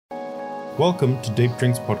Welcome to Deep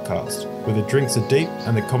Drinks Podcast, where the drinks are deep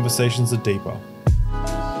and the conversations are deeper.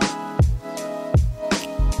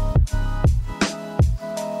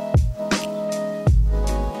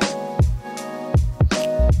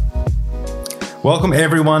 Welcome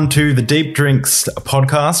everyone to the Deep Drinks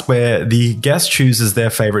Podcast, where the guest chooses their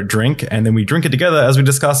favorite drink and then we drink it together as we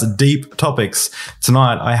discuss deep topics.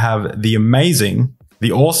 Tonight I have the amazing,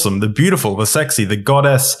 the awesome, the beautiful, the sexy, the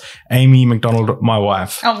goddess, Aimee McDonald, my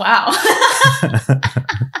wife. Oh, wow.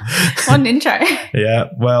 What an intro. Yeah,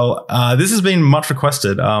 well, this has been much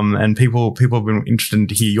requested, and people have been interested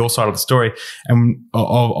to hear your side of the story and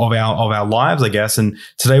of our lives, I guess. And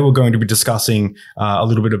today we're going to be discussing a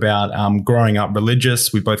little bit about growing up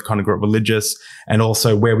religious. We both kind of grew up religious, and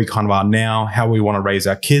also where we kind of are now, how we want to raise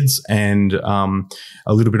our kids, and a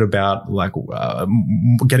little bit about like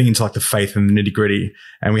getting into like the faith and the nitty gritty.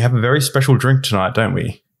 And we have a very special drink tonight, don't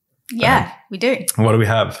we? Yeah, we do. What do we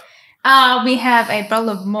have? We have a bottle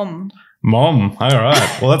of Mom. Mom. All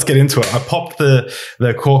right. Well, let's get into it. I popped the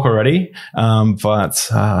cork already, but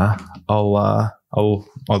I'll. Do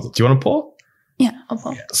you want to pour? Yeah, I'll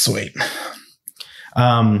pour. Yeah, sweet.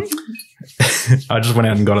 I just went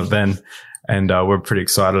out and got it then, and we're pretty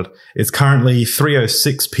excited. It's currently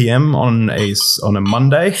 3:06 p.m. on a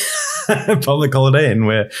Monday, public holiday, and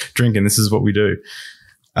we're drinking. This is what we do.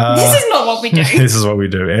 This is not what we do. This is what we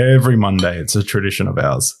do every Monday. It's a tradition of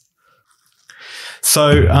ours.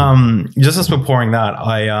 So just as we're pouring that,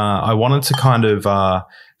 I wanted to kind of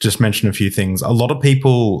just mention a few things. A lot of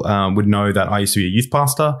people would know that I used to be a youth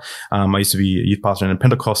pastor. I used to be a youth pastor in a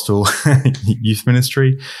Pentecostal youth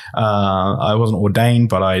ministry. I wasn't ordained,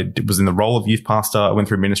 but I was in the role of youth pastor. I went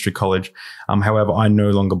through ministry college. However, I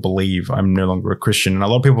no longer believe. I'm no longer a Christian. And a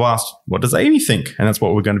lot of people ask, what does Aimee think? And that's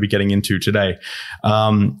what we're going to be getting into today.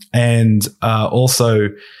 Also,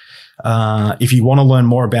 if you want to learn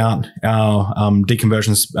more about our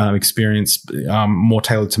deconversion experience, more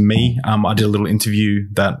tailored to me, I did a little interview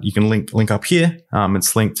that you can link up here.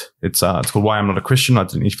 It's linked. It's called "Why I'm Not a Christian." I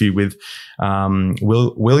did an interview with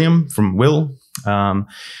William from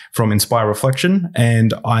Inspire Reflection,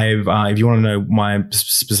 and if you want to know my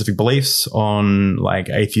specific beliefs on like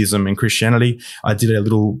atheism and Christianity, I did a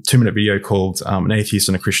little 2-minute video called "An Atheist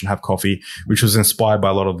and a Christian Have Coffee," which was inspired by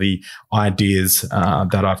a lot of the ideas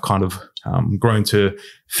that I've kind of grown to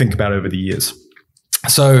think about over the years.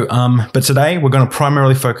 So, but today we're going to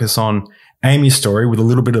primarily focus on Aimee's story with a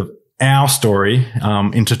little bit of our story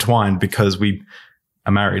intertwined because we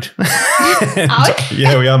are married.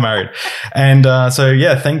 Yeah, we are married. And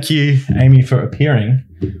thank you, Aimee, for appearing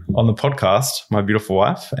on the podcast, my beautiful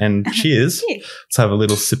wife. And cheers. Let's have a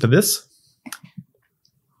little sip of this.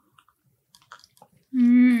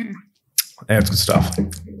 Yeah, it's good stuff.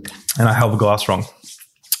 And I held the glass wrong.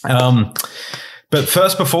 But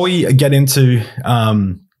first, before we get into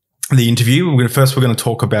the interview, we're going to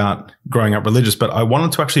talk about growing up religious. But I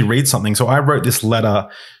wanted to actually read something. So I wrote this letter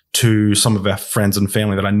to some of our friends and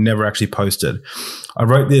family that I never actually posted. I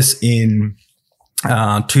wrote this in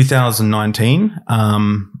 2019,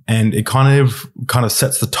 and it kind of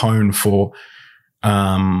sets the tone for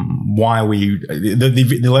why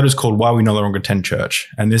the letter is called "Why We No Longer Attend Church,"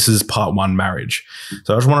 and this is part 1, marriage.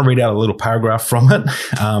 So I just want to read out a little paragraph from it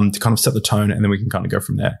to kind of set the tone, and then we can kind of go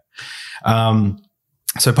from there.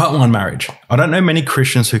 So part 1, marriage. I don't know many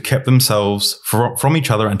Christians who kept themselves from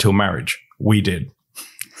each other until marriage. We did.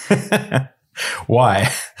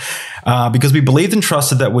 Why? Because we believed and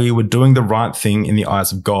trusted that we were doing the right thing in the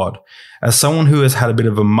eyes of God. As someone who has had a bit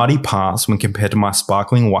of a muddy past when compared to my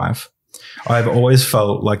sparkling wife, I have always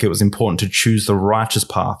felt like it was important to choose the righteous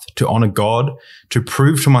path, to honor God, to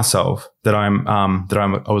prove to myself that I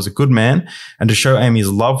was a good man, and to show Aimee's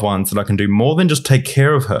loved ones that I can do more than just take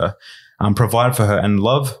care of her, provide for her, and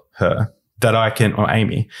love her.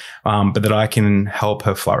 Aimee, but that I can help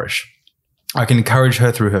her flourish. I can encourage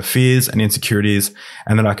her through her fears and insecurities,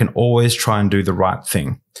 and that I can always try and do the right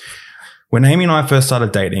thing. When Aimee and I first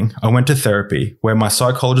started dating, I went to therapy where my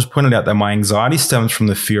psychologist pointed out that my anxiety stems from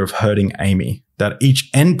the fear of hurting Aimee, that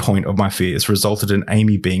each endpoint of my fears resulted in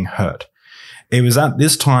Aimee being hurt. It was at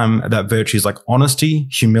this time that virtues like honesty,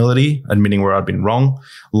 humility, admitting where I'd been wrong,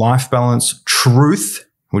 life balance, truth,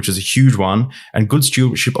 which is a huge one, and good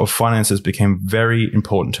stewardship of finances became very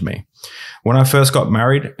important to me. When I first got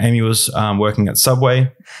married, Aimee was working at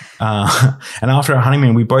Subway. And after our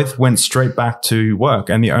honeymoon, we both went straight back to work.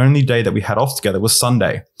 And the only day that we had off together was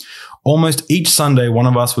Sunday. Almost each Sunday, one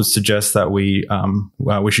of us would suggest that we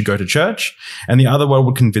should go to church, and the other one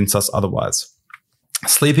would convince us otherwise.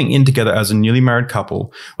 Sleeping in together as a newly married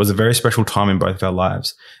couple was a very special time in both of our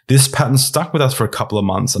lives. This pattern stuck with us for a couple of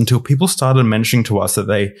months until people started mentioning to us that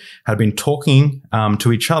they had been talking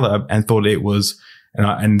to each other and thought it was,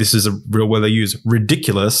 and this is a real word they use,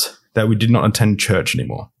 ridiculous that we did not attend church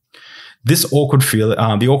anymore. This awkward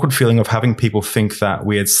the awkward feeling of having people think that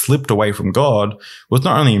we had slipped away from God was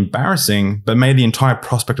not only embarrassing, but made the entire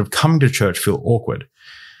prospect of coming to church feel awkward.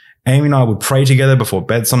 Aimee and I would pray together before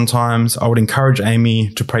bed sometimes. I would encourage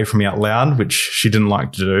Aimee to pray for me out loud, which she didn't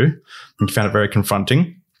like to do. And she found it very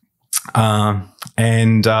confronting.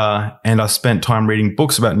 And I spent time reading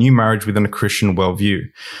books about new marriage within a Christian worldview.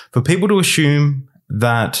 For people to assume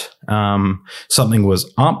that something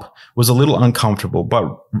was up was a little uncomfortable,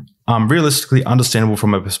 but realistically understandable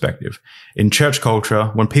from a perspective. In church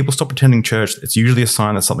culture, when people stop attending church, it's usually a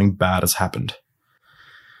sign that something bad has happened.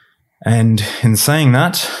 And in saying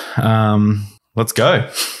that, let's go.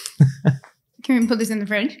 Can we put this in the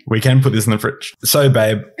fridge? We can put this in the fridge. So,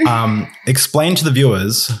 babe, explain to the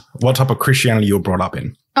viewers what type of Christianity you were brought up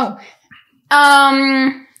in. Oh.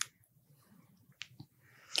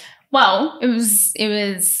 Well, it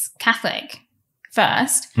was Catholic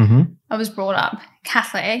first. Mm-hmm. I was brought up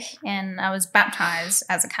Catholic and I was baptized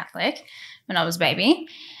as a Catholic when I was a baby.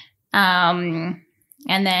 And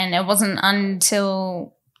then it wasn't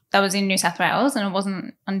until that was in New South Wales, and it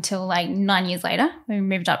wasn't until like 9 years later when we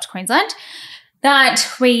moved up to Queensland that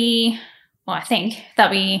I think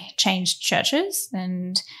that we changed churches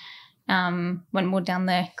and went more down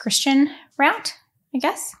the Christian route, I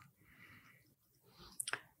guess.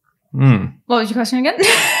 What was your question again?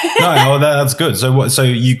 No, that's good. So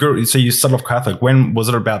you started off Catholic. When was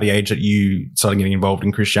it about the age that you started getting involved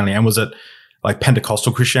in Christianity? And was it like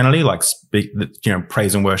Pentecostal Christianity, like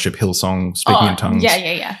praise and worship, Hillsong, speaking in tongues?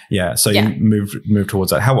 Yeah. Yeah. So you moved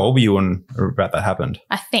towards that. How old were you when about that happened?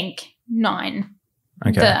 I think 9.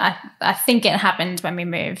 Okay. I think it happened when we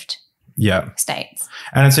moved. Yeah. States.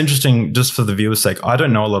 And it's interesting, just for the viewers' sake, I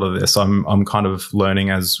don't know a lot of this. I'm kind of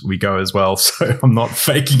learning as we go as well. So I'm not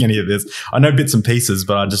faking any of this. I know bits and pieces,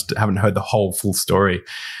 but I just haven't heard the whole full story.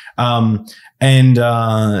 And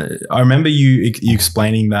I remember you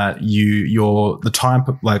explaining that the type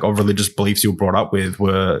of religious beliefs you were brought up with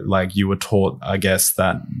were like you were taught, I guess,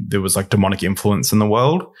 that there was like demonic influence in the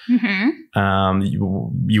world. Mm-hmm.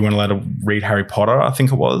 You weren't allowed to read Harry Potter, I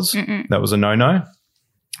think it was. Mm-mm. That was a no-no.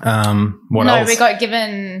 What else? We got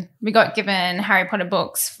given Harry Potter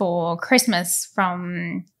books for Christmas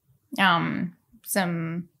from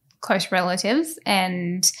some close relatives,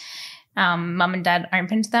 and Mum and Dad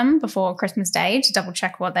opened them before Christmas Day to double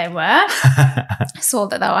check what they were. Saw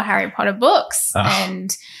that they were Harry Potter books,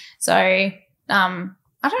 and so I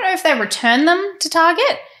don't know if they returned them to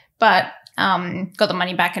Target, but got the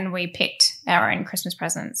money back, and we picked our own Christmas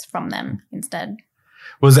presents from them instead.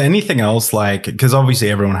 Was there anything else because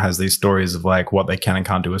obviously everyone has these stories of like what they can and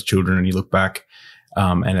can't do as children, and you look back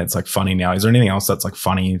and it's like funny now. Is there anything else that's like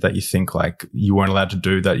funny that you think like you weren't allowed to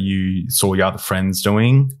do that you saw your other friends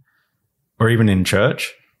doing, or even in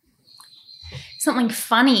church? Something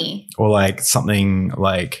funny. Or like something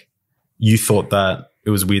like you thought that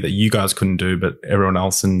it was weird that you guys couldn't do, but everyone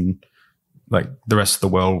else and like the rest of the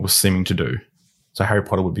world was seeming to do. So Harry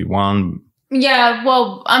Potter would be one. Yeah,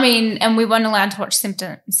 well, I mean, and we weren't allowed to watch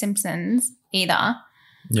Simpsons either.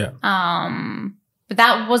 Yeah. But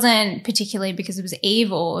that wasn't particularly because it was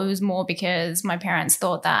evil. It was more because my parents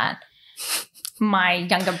thought that my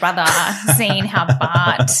younger brother seeing how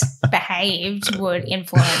Bart behaved would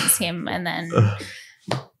influence him, and then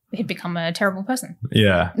he'd become a terrible person.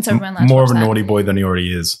 Yeah. And so we weren't allowed more to of a watch naughty boy than he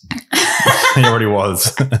already is. He already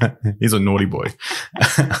was. He's a naughty boy.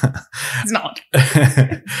 He's not.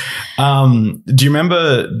 Do you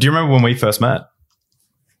remember when we first met?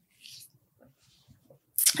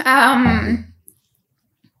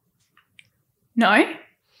 No.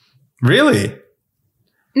 Really?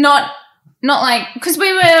 Not like, because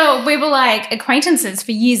we were like acquaintances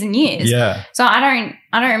for years and years. Yeah. So I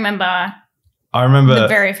don't remember. I remember the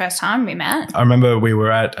very first time we met. I remember we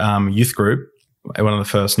were at youth group at one of the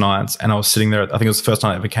first nights, and I was sitting there. I think it was the first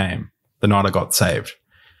night I ever came. The night I got saved.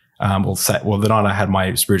 The night I had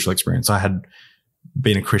my spiritual experience. I had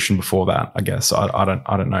been a Christian before that, I guess. I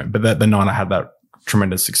don't know. But the night I had that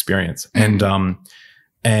tremendous experience, and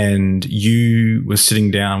you were sitting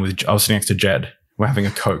down I was sitting next to Jed. We're having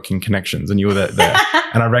a Coke in Connections, and you were there,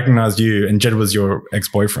 and I recognized you. And Jed was your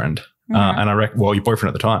ex-boyfriend. And your boyfriend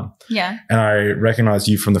at the time. Yeah. And I recognized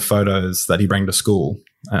you from the photos that he brought to school.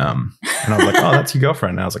 And I was like, oh, that's your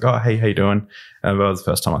girlfriend. And I was like, oh, hey, how you doing? And that was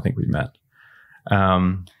the first time I think we met.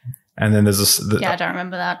 And then there's this. I don't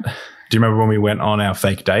remember that. Do you remember when we went on our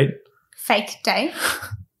fake date? fake date.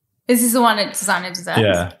 Is this the one at Designer Desserts?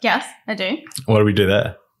 Yeah. Yes, I do. What do we do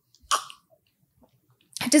there?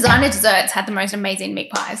 Designer Desserts had the most amazing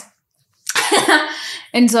meat pies.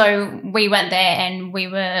 And so we went there and we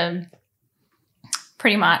were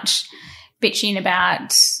pretty much bitching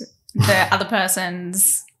about the other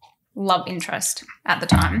person's love interest at the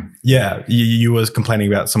time. Yeah. You was complaining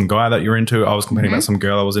about some guy that you're into. I was complaining about some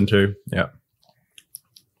girl I was into. Yeah.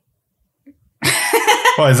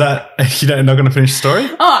 Oh, is that you're not going to finish the story?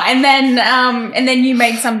 Oh, and then you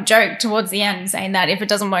made some joke towards the end saying that if it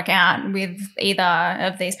doesn't work out with either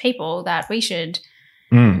of these people, that we should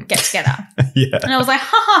get together. Yeah. And I was like,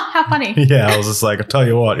 ha, how funny. Yeah, I was just like, I tell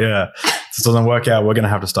you what, yeah, if this doesn't work out, we're going to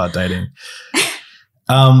have to start dating.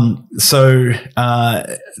 So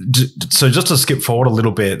just to skip forward a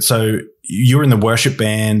little bit, so you were in the worship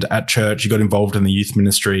band at church. You got involved in the youth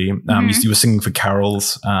ministry. You were singing for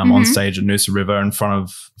carols on stage at Noosa River in front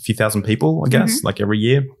of a few thousand people, I guess, like every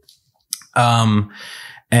year.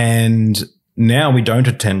 And now we don't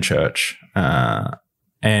attend church.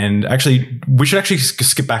 And actually, we should actually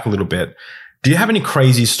skip back a little bit. Do you have any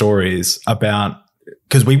crazy stories about,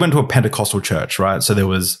 because we went to a Pentecostal church, right? So there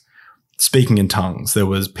was speaking in tongues. There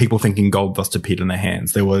was people thinking gold dust appeared in their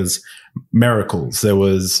hands. There was miracles. There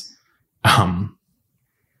was, a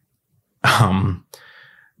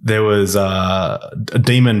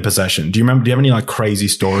demon possession. Do you have any like crazy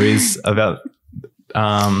stories about,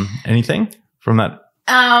 anything from that?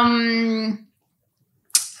 I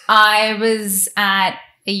was at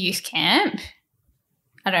a youth camp.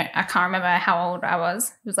 I can't remember how old I was.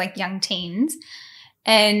 It was like young teens.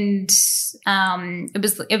 And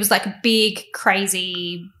it was like a big,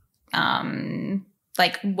 crazy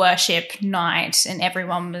like worship night, and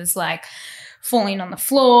everyone was like falling on the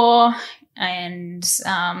floor. And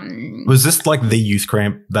was this like the youth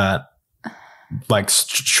camp that like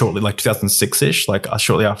shortly, like 2006-ish, like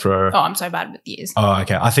shortly after? Oh, I'm so bad with years. Oh,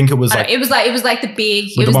 okay. I think it was like it was like the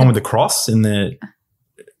big. With the one with the cross in the.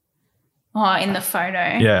 Oh, in the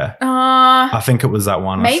photo. Yeah. I think it was that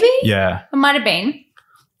one. Maybe? Yeah. It might have been.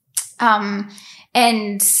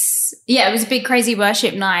 And yeah, it was a big crazy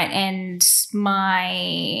worship night, and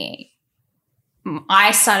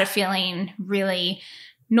I started feeling really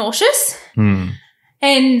nauseous.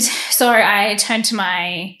 And so I turned to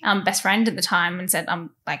my best friend at the time and said, I'm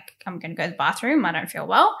going to go to the bathroom. I don't feel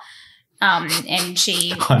well. And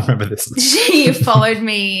she, I remember this. She followed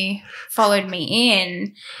me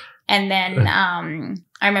in. And then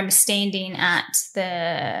I remember standing at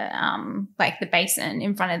the the basin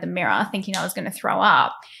in front of the mirror thinking I was going to throw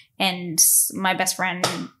up. And my best friend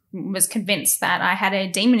was convinced that I had a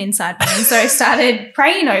demon inside me, and so started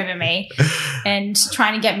praying over me and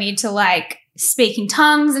trying to get me to like speak in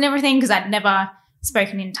tongues and everything, because I'd never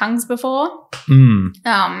spoken in tongues before. And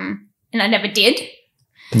I never did.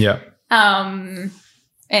 Yeah. And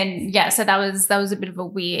yeah, so that was a bit of a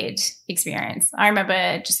weird experience. I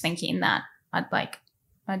remember just thinking that I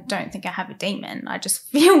don't think I have a demon. I just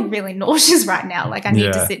feel really nauseous right now. Like I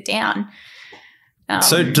need to sit down.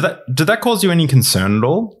 So did that cause you any concern at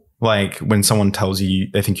all? Like when someone tells you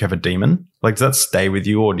they think you have a demon, like does that stay with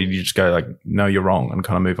you, or did you just go like, no, you're wrong, and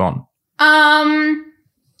kind of move on?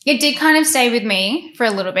 It did kind of stay with me for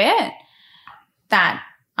a little bit, that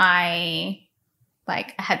I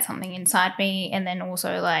had something inside me, and then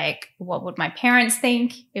also like, what would my parents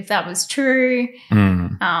think if that was true?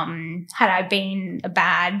 Had I been a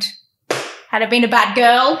bad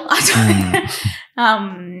girl? I don't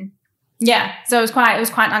know. Yeah, so it was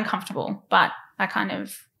quite uncomfortable, but I kind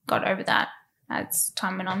of got over that as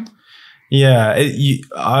time went on. Yeah,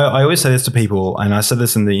 I always say this to people, and I said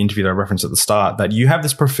this in the interview that I referenced at the start, that you have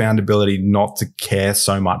this profound ability not to care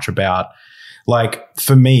so much about. Like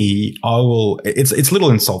for me, it's a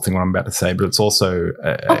little insulting what I'm about to say, but it's also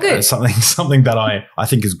something that I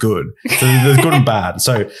think is good. So there's good and bad.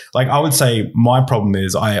 So like I would say my problem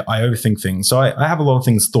is I overthink things. So I have a lot of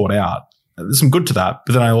things thought out. There's some good to that,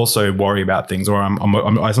 but then I also worry about things, or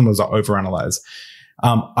I sometimes overanalyze.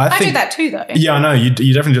 I think, do that too, though. Yeah, I know you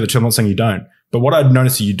definitely do that too. I'm not saying you don't, but what I'd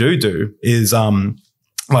noticed you do is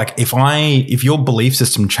like if your belief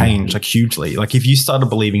system changed like hugely, like if you started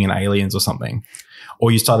believing in aliens or something, or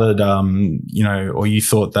you started or you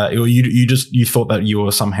thought that, or you thought that you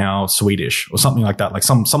were somehow Swedish or something like that, like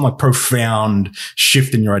some like profound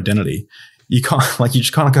shift in your identity, you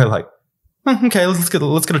just kind of go like, okay, let's get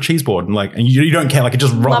a cheese board, and you don't care, like it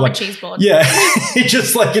just love a cheese board. Yeah, it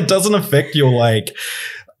just like it doesn't affect your like,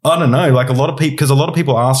 I don't know, like a lot of people, because a lot of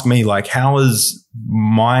people ask me like, how has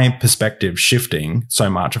my perspective shifting so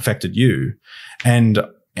much affected you? And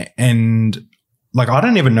like, I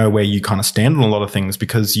don't even know where you kind of stand on a lot of things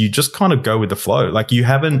because you just kind of go with the flow. Like, you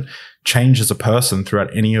haven't changed as a person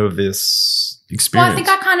throughout any of this experience. Well, I think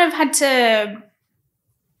I kind of had to,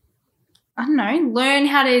 I don't know, learn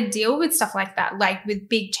how to deal with stuff like that, like with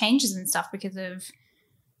big changes and stuff because of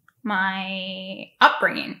my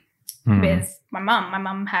upbringing with my mum. My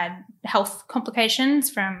mum had health complications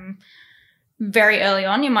from very early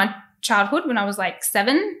on in my childhood when I was like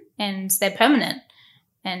 7, and they're permanent.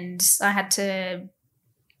 And I had to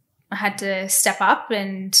step up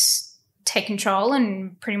and take control,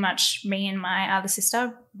 and pretty much me and my other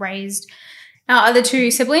sister raised our other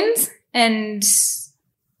 2 siblings. And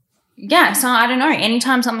yeah, so I don't know,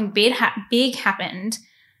 anytime something big happened,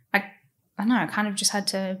 I don't know, I kind of just had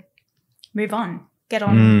to move on, get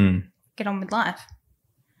on with life.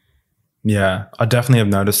 Yeah, I definitely have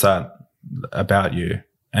noticed that about you.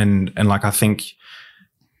 And like, I think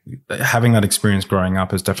having that experience growing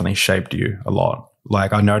up has definitely shaped you a lot.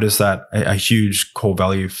 Like, I noticed that a huge core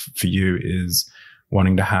value for you is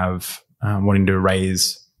wanting to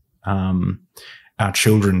raise our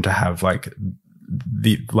children to have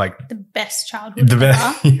the best childhood ever.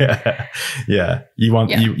 Yeah. You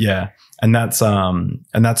want and that's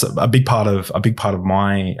a big part of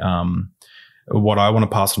my what I want to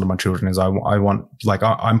pass on to my children is I want, like,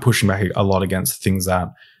 I'm pushing back a lot against things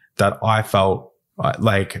that I felt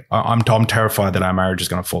like I'm terrified that our marriage is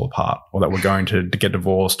going to fall apart, or that we're going to get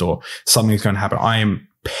divorced, or something's going to happen. I am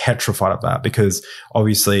petrified of that because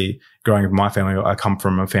obviously, growing up in my family, I come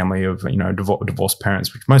from a family of divorced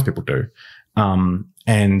parents, which most people do,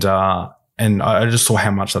 and I just saw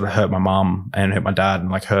how much that it hurt my mom and hurt my dad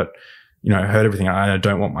and hurt everything. I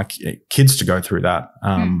don't want my kids to go through that.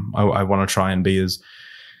 I want to try and be as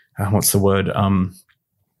what's the word?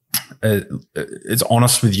 As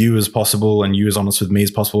honest with you as possible, and you as honest with me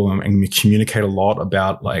as possible, and we communicate a lot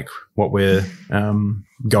about what we're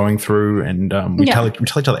going through, and we tell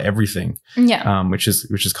each other everything. Yeah, which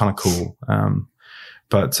is kind of cool.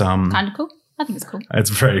 But kind of cool. I think it's cool. It's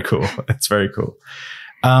very cool. It's very cool.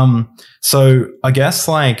 So I guess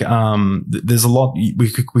there's a lot we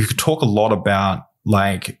could talk a lot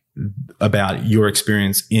about your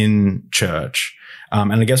experience in church.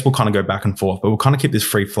 And I guess we'll kind of go back and forth, but we'll kind of keep this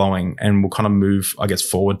free flowing, and we'll kind of move, I guess,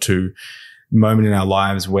 forward to a moment in our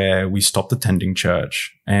lives where we stopped attending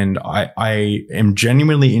church. And I am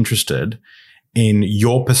genuinely interested in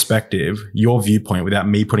your perspective, your viewpoint, without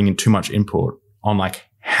me putting in too much input on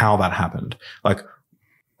how that happened.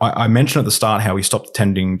 I mentioned at the start how we stopped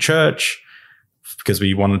attending church because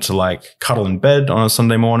we wanted to cuddle in bed on a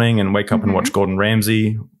Sunday morning and wake up and watch Gordon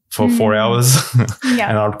Ramsay for 4 hours. Yeah.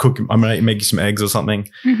 And I'm going to make you some eggs or something.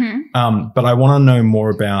 But I want to know more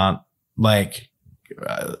about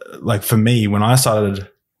for me, when I started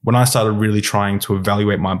really trying to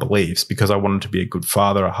evaluate my beliefs, because I wanted to be a good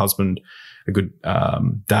father, a husband, a good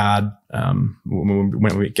dad,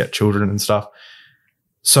 when we get children and stuff.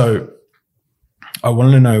 So I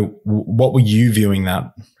wanted to know, what were you viewing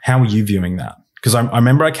that? How were you viewing that? Because I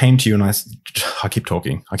remember I came to you and I keep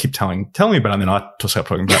talking. I keep telling me about it, and then I just stop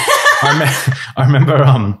talking. But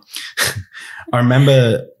I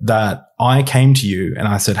remember that I came to you and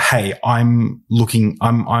I said, "Hey, I'm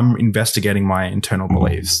investigating my internal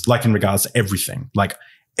beliefs, in regards to everything,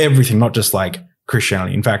 not just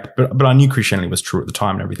Christianity. In fact, but I knew Christianity was true at the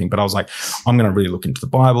time and everything. But I was like, I'm going to really look into the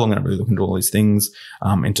Bible. I'm going to really look into all these things,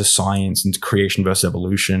 into science, into creation versus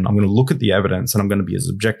evolution. I'm going to look at the evidence, and I'm going to be as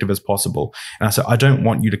objective as possible." And I said, I don't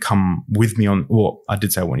want you to come with me on, well, I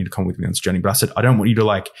did say I want you to come with me on this journey, but I said, I don't want you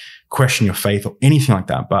to question your faith or anything like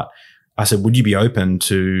that. But I said, would you be open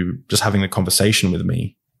to just having a conversation with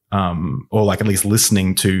me? Or at least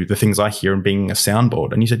listening to the things I hear and being a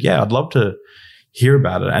soundboard? And you said, yeah, I'd love to hear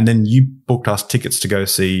about it. And then you booked us tickets to go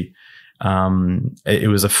see, it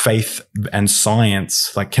was a faith and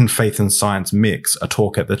science, can faith and science mix, a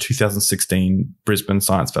talk at the 2016 Brisbane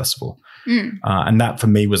Science Festival. And that for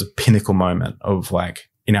me was a pinnacle moment of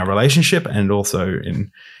in our relationship and also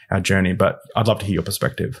in our journey. But I'd love to hear your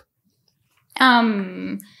perspective.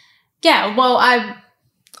 Yeah, well, I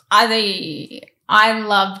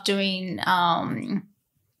love doing,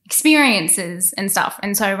 experiences and stuff.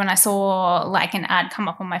 And so when I saw an ad come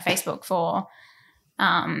up on my Facebook for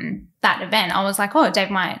that event, I was like, oh, Dave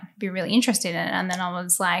might be really interested in it. And then I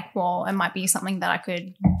was like, well, it might be something that I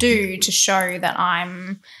could do to show that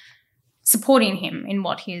I'm supporting him in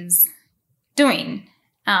what he's doing.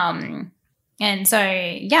 And so,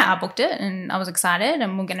 yeah, I booked it and I was excited,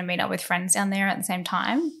 and we're going to meet up with friends down there at the same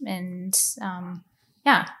time. And,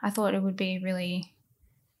 yeah, I thought it would be really,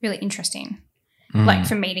 really interesting.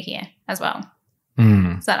 For me to hear as well,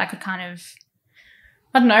 so that I could kind of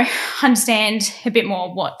I don't know, understand a bit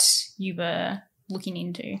more what you were looking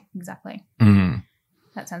into exactly. Mm.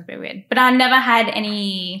 That sounds a bit weird. But I never had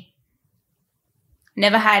any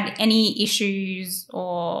issues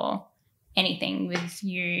or anything with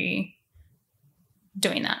you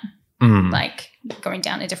doing that. Like going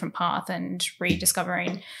down a different path and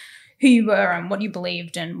rediscovering who you were and what you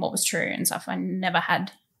believed and what was true and stuff. I never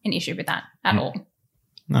had an issue with that at all.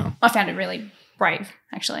 No. I found it really brave,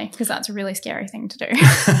 actually, because that's a really scary thing to do.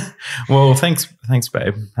 Well, thanks,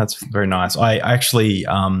 babe. That's very nice. I actually,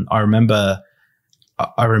 I remember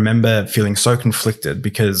feeling so conflicted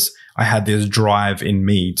because I had this drive in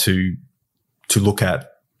me to look at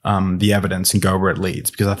the evidence and go where it leads,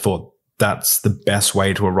 because I thought that's the best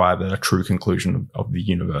way to arrive at a true conclusion of the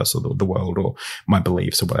universe or the world or my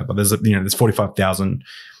beliefs or whatever. There's 45,000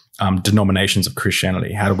 denominations of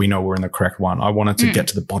Christianity. How do we know we're in the correct one? I wanted to get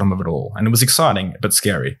to the bottom of it all, and it was exciting but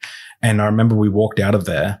scary. And I remember we walked out of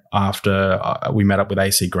there after we met up with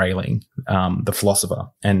AC Grayling, the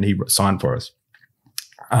philosopher, and he signed for us,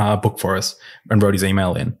 a book for us, and wrote his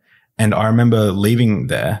email in. And I remember leaving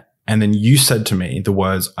there, and then you said to me the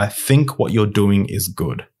words, "I think what you're doing is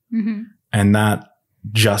good." Mm-hmm. And that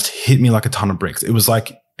just hit me like a ton of bricks. It was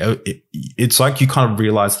like, it's like you kind of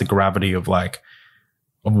realize the gravity of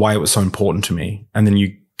why it was so important to me. And then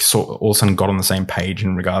you sort of all of a sudden got on the same page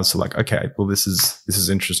in regards to like, okay, well, this is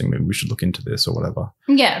interesting. Maybe we should look into this or whatever.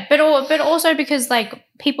 Yeah. But also because like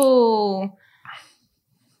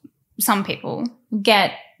some people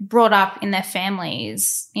get brought up in their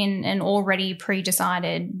families in an already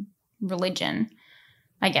pre-decided religion,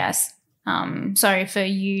 I guess. So for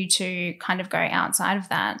you to kind of go outside of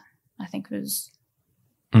that, I think was,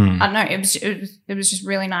 I don't know, it was just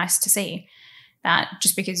really nice to see that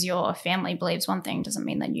just because your family believes one thing doesn't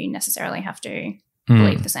mean that you necessarily have to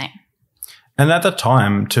believe the same. And at that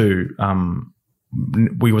time too,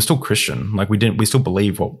 we were still Christian. Like we still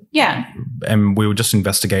believe what. Yeah. And we were just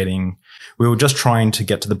investigating. We were just trying to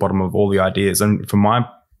get to the bottom of all the ideas. And from my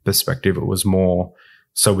perspective, it was more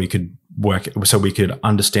so we could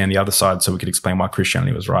understand the other side, so we could explain why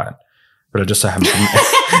Christianity was right. But it just so happened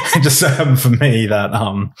for me that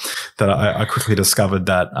I quickly discovered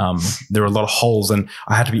that there were a lot of holes, and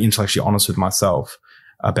I had to be intellectually honest with myself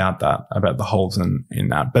about the holes in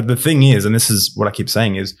that. But the thing is, and this is what I keep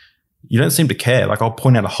saying, is you don't seem to care. Like I'll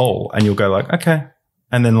point out a hole and you'll go like, okay.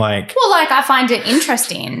 And then like, well, like I find it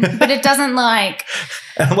interesting, but it doesn't like,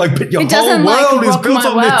 and I'm like, but your whole world is built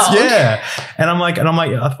on this. Yeah. And I'm like,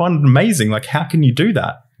 I find it amazing. Like, how can you do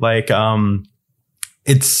that? Like,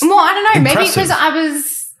 it's, well, I don't know. impressive. Maybe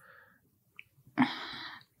because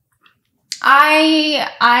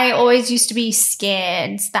I always used to be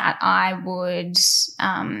scared that I would,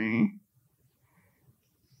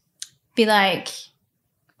 be like,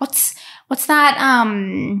 what's that,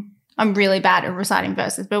 I'm really bad at reciting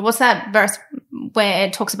verses, but what's that verse where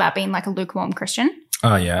it talks about being like a lukewarm Christian?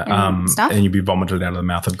 Oh yeah, and you'd be vomited out of the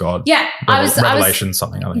mouth of God. Yeah, Revelation,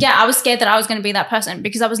 something. I think. Yeah, I was scared that I was going to be that person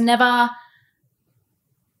because I was never. I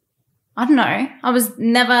don't know. I was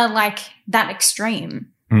never like that extreme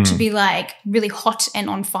to be like really hot and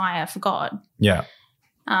on fire for God. Yeah.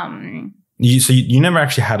 You never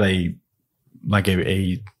actually had a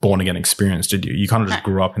born again experience, did you? You kind of just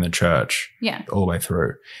grew up in the church. Yeah. All the way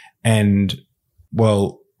through. And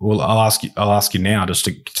well, I'll ask you now, just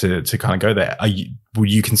to kind of go there.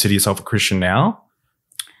 Would you consider yourself a Christian now?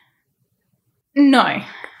 No.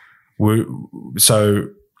 So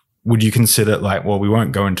would you consider like, well, we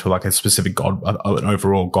won't go into like a specific God, an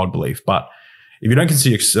overall God belief, but if you don't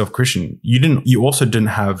consider yourself Christian, you also didn't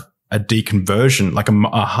have a deconversion, like a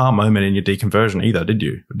aha moment in your deconversion either, did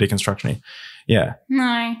you? Deconstruction. Yeah.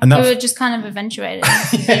 No. And it just kind of eventuated.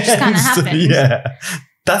 It just kind of happened. Yeah.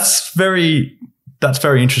 That's very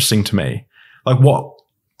interesting to me. Like what?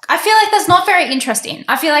 I feel like that's not very interesting.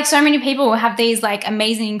 I feel like so many people have these like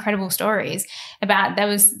amazing, incredible stories about there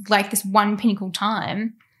was like this one pinnacle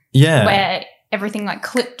time. Yeah. Where everything like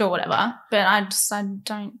clicked or whatever. But I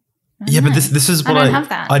don't. Yeah, but this is what I don't have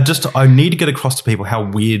that. I need to get across to people how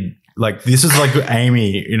weird. Like this is like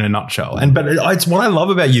Aimee in a nutshell. But it's what I love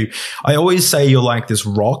about you. I always say you're like this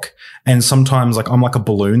rock, and sometimes like I'm like a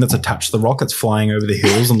balloon that's attached to the rock that's flying over the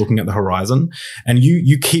hills and looking at the horizon. And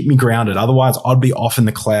you keep me grounded. Otherwise, I'd be off in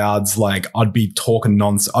the clouds. Like I'd be talking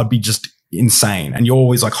nonsense. I'd be just insane. And you're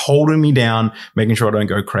always like holding me down, making sure I don't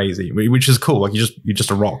go crazy, which is cool. Like you're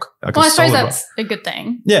just a rock. Like well, I suppose that's a good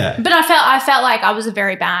thing. Yeah. But I felt like I was a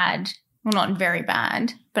very bad, well, not very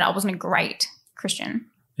bad, but I wasn't a great Christian.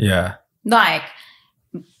 Yeah. Like,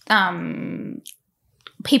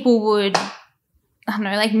 people would I don't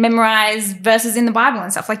know, like memorize verses in the Bible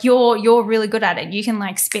and stuff. Like you're really good at it. You can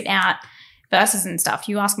like spit out verses and stuff.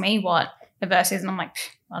 You ask me what a verse is and I'm like,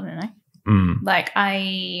 I don't know. Like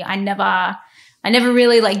I never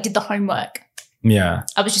really like did the homework. Yeah.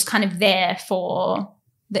 I was just kind of there for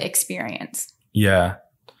the experience. Yeah.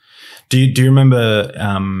 Do you remember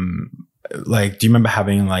do you remember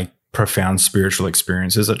having like profound spiritual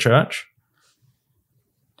experiences at church?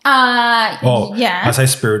 Yeah. I say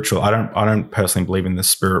spiritual. I don't personally believe in the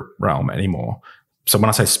spirit realm anymore. So when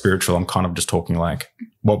I say spiritual, I'm kind of just talking like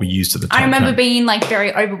what we used at the time. I remember being like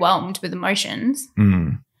very overwhelmed with emotions.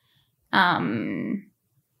 I don't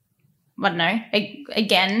know.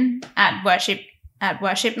 Again, at worship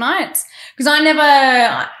nights, because I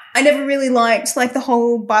never really liked like the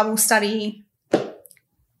whole Bible study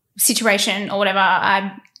situation or whatever.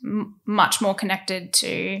 I'm much more connected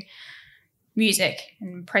to music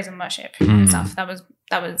and praise and worship and stuff. That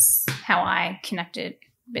was how I connected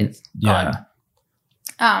with God.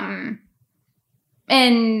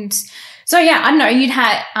 And so yeah, I don't know.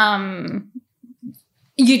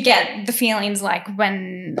 You'd get the feelings like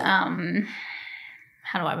when how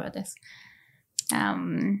do I word this? I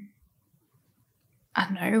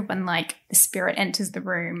don't know, when like the spirit enters the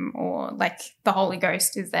room or like the Holy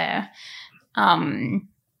Ghost is there. And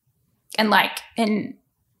I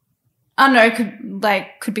don't know,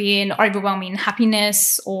 could be an overwhelming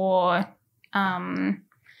happiness or I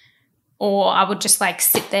would just like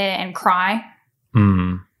sit there and cry.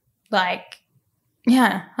 Like,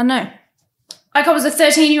 yeah, I don't know. Like I was a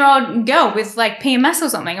 13-year-old girl with like PMS or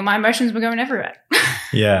something and my emotions were going everywhere.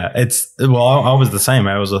 Yeah, I was the same.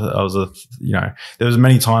 I was a there was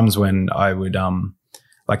many times when I would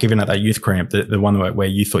like even at that youth camp, the one where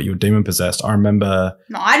you thought you were demon possessed. I remember.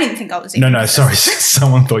 No, I didn't think I was demon possessed. No, sorry.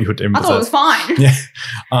 Someone thought you were demon possessed. I thought it was fine. Yeah.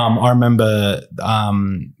 I remember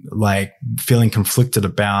like feeling conflicted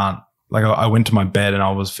about, like I went to my bed and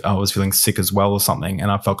I was feeling sick as well or something,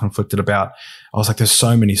 and I felt conflicted about. I was like, there's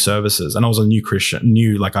so many services, and I was a new Christian. I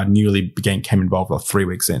newly came involved like 3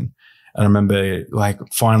 weeks in. And I remember like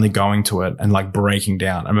finally going to it and like breaking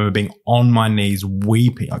down. I remember being on my knees,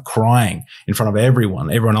 weeping, like crying in front of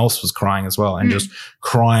everyone. Everyone else was crying as well, and just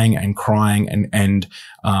crying and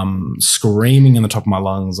screaming in the top of my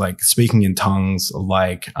lungs, like speaking in tongues,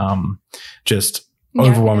 like just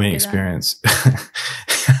overwhelming experience.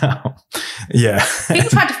 Yeah. People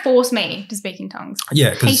tried to force me to speak in tongues.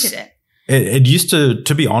 Yeah. Hated it. It used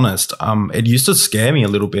to be honest, it used to scare me a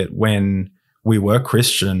little bit when we were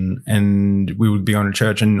Christian and we would be on a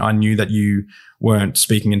church and I knew that you weren't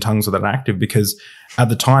speaking in tongues or that active, because at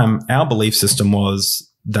the time our belief system was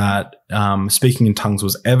that speaking in tongues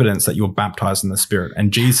was evidence that you were baptized in the Spirit.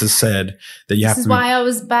 And Jesus said that you have to. This is why I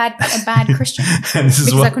was a bad Christian,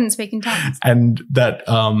 because I couldn't speak in tongues. And that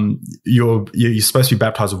you're supposed to be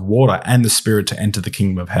baptized with water and the Spirit to enter the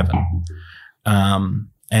kingdom of heaven.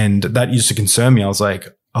 And that used to concern me. I was like,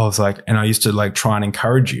 and I used to like try and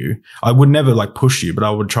encourage you. I would never like push you, but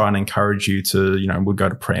I would try and encourage you to, we'd go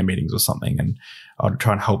to prayer meetings or something, and I'd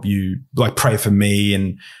try and help you, like pray for me.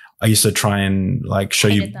 And I used to try and like show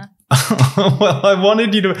you. Well, I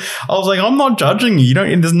wanted you to. I was like, I'm not judging you.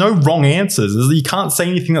 There's no wrong answers. You can't say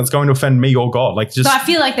anything that's going to offend me or God. Like, just. So I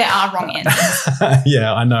feel like there are wrong answers.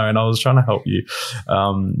 Yeah, I know, and I was trying to help you.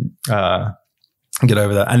 Get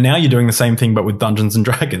over that. And now you're doing the same thing, but with Dungeons and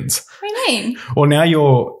Dragons. What do you mean? Well, now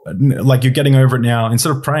you're getting over it now.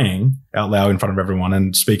 Instead of praying out loud in front of everyone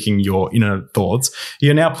and speaking your inner thoughts,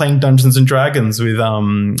 you're now playing Dungeons and Dragons with,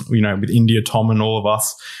 with India, Tom, and all of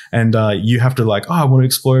us. And you have to like, I want to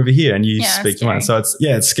explore over here, and you speak your mind. So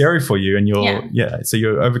it's scary for you, and so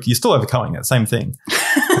you're still overcoming it. Same thing.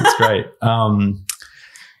 It's great.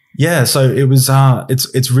 Yeah, so it was.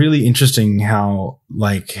 It's really interesting how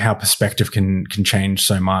perspective can change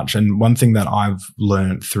so much. And one thing that I've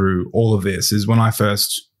learned through all of this is when I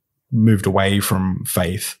first moved away from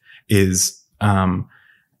faith and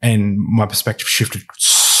my perspective shifted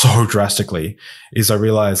so drastically. Is I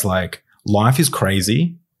realized like life is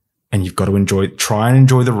crazy, and you've got to try and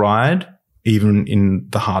enjoy the ride, even in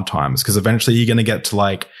the hard times, because eventually you're going to get to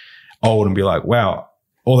like old and be like, wow.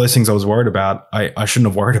 All those things I was worried about, I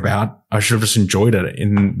shouldn't have worried about. I should have just enjoyed it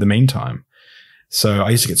in the meantime. So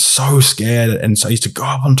I used to get so scared. And so I used to go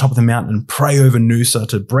up on top of the mountain and pray over Noosa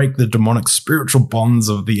to break the demonic spiritual bonds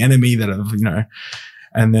of the enemy that have,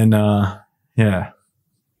 and then, yeah.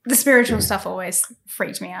 The spiritual stuff always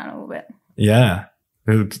freaked me out a little bit. Yeah.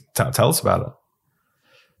 Tell us about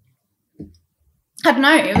it. I don't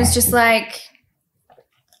know. It was just like,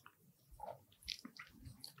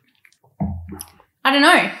 I don't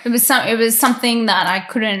know. It was something that I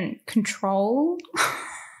couldn't control.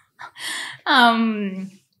 And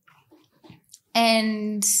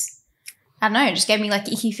I don't know, it just gave me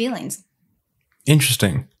like icky feelings.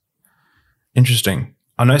 Interesting.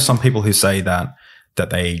 I know some people who say that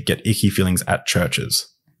they get icky feelings at churches.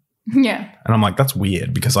 Yeah. And I'm like, that's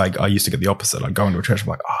weird because I used to get the opposite. I'd go into a church, I'm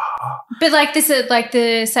like, But like this is like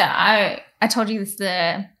so I told you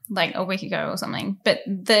this like a week ago or something, but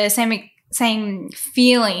the same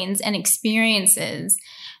feelings and experiences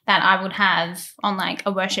that I would have on like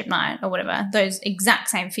a worship night or whatever, those exact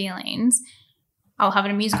same feelings, I'll have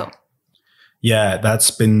in a musical. Yeah, that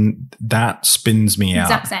spins me out.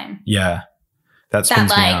 Exact same. Yeah. That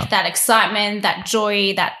spins me out. That excitement, that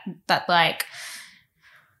joy, that like,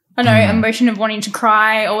 I don't know, emotion of wanting to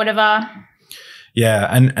cry or whatever. Yeah,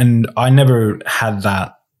 and I never had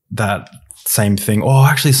that same thing. Or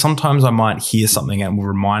actually, sometimes I might hear something and will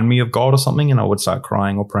remind me of God or something, and I would start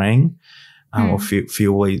crying or praying, or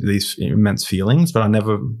feel these immense feelings. But I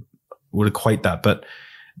never would equate that. But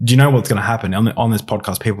do you know what's going to happen on this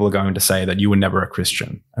podcast? People are going to say that you were never a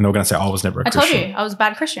Christian, and they're going to say I was never a Christian. I told you I was a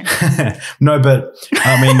bad Christian. No, but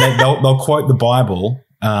I mean they'll quote the Bible.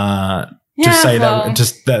 That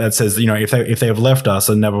says, you know, if they have left us,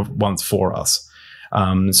 they're never once for us.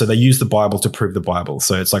 So they use the Bible to prove the Bible.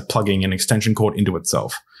 So it's like plugging an extension cord into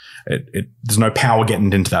itself. There's no power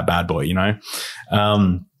getting into that bad boy, you know.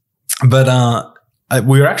 But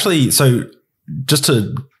we were actually, so just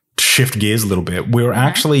to shift gears a little bit, we were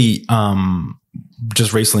actually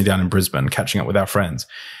just recently down in Brisbane catching up with our friends,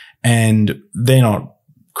 and they're not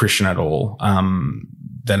Christian at all.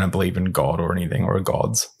 They don't believe in God or anything or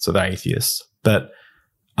gods, so they're atheists. But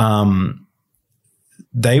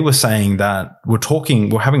they were saying that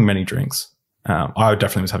we're having many drinks. I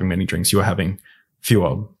definitely was having many drinks. You were having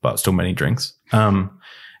fewer, but still many drinks.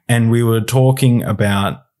 And we were talking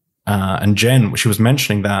about, and Jen, she was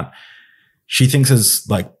mentioning that she thinks is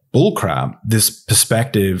like bullcrap, this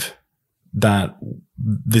perspective that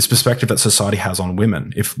society has on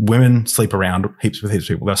women. If women sleep around heaps of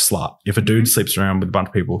people, they're slut. If a dude sleeps around with a bunch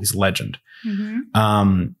of people, he's a legend.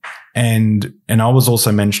 Mm-hmm. And I was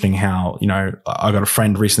also mentioning how, you know, I got a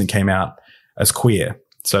friend recently came out as queer.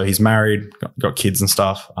 So he's married, got kids and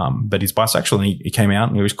stuff, but he's bisexual, and he came out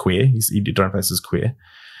and he was queer. He identifies as queer.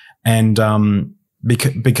 And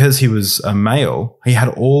because he was a male, he had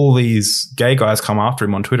all these gay guys come after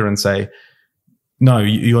him on Twitter and say, no,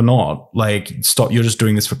 you're not. Like, stop. You're just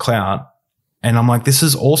doing this for clout. And I'm like,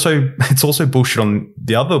 it's also bullshit on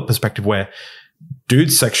the other perspective where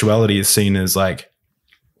dude's sexuality is seen as like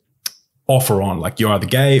off or on. Like, you're either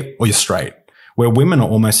gay or you're straight, where women are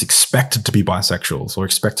almost expected to be bisexuals or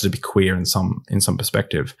expected to be queer in some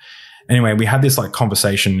perspective. Anyway, we had this like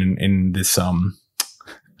conversation in this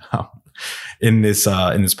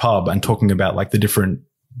pub, and talking about like the different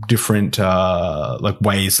like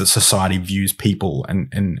ways that society views people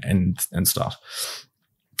and stuff,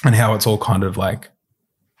 and how it's all kind of like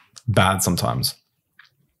bad sometimes.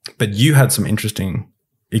 But you had some interesting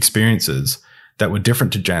experiences that were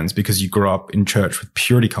different to Jen's because you grew up in church with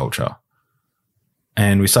purity culture,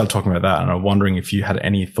 and we started talking about that, and I'm wondering if you had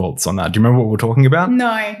any thoughts on that. Do you remember what we were talking about?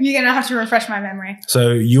 No, you're gonna have to refresh my memory.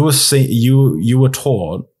 So you were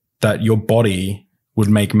taught that your body would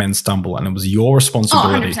make men stumble, and it was your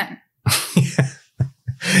responsibility. 100%.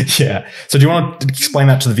 Yeah. So do you want to explain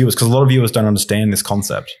that to the viewers? Because a lot of viewers don't understand this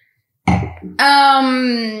concept.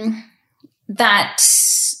 That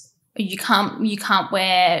you can't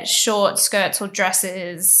wear short skirts or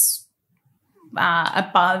dresses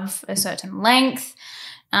above a certain length.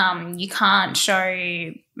 You can't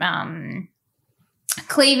show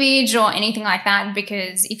cleavage or anything like that,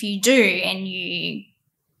 because if you do and you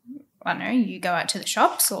go out to the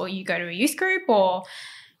shops, or you go to a youth group, or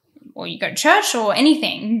you go to church or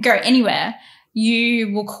anything, go anywhere,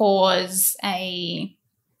 you will cause a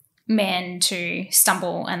man to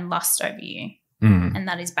stumble and lust over you. And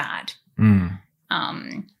that is bad. And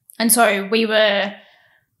so we were,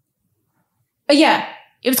 it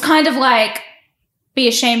was kind of like, be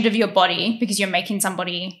ashamed of your body because you're making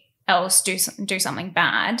somebody else do something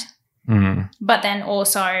bad. But then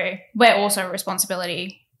also, we're also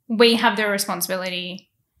responsibility. We have the responsibility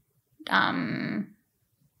to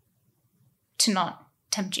not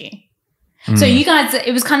tempt you. So you guys,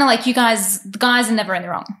 it was kind of like the guys are never in the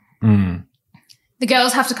wrong. The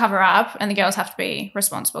girls have to cover up, and the girls have to be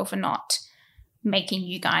responsible for not making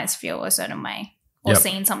you guys feel a certain way or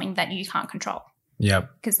seeing something that you can't control. Yeah.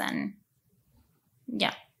 Because then,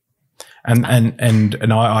 yeah. And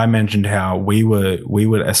I mentioned how we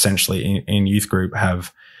would essentially in youth group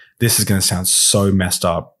have, this is going to sound so messed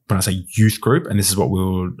up when I say youth group, and this is what we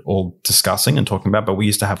were all discussing and talking about, but we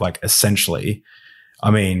used to have like essentially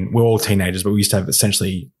I mean, we're all teenagers, but we used to have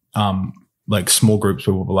essentially like small groups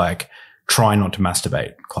where we were like, try not to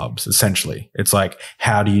masturbate clubs. Essentially, it's like,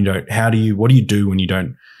 what do you do when you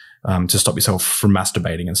don't to stop yourself from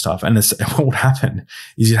masturbating and stuff? And what would happen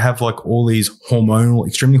is you'd have like all these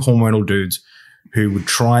extremely hormonal dudes who would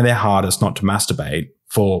try their hardest not to masturbate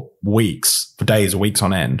for days or weeks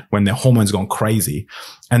on end when their hormones gone crazy.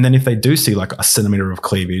 And then if they do see like a centimeter of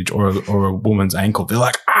cleavage or a woman's ankle, they're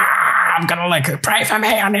like, I'm gonna like pray for me,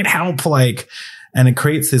 I need help. Like, and it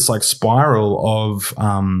creates this like spiral of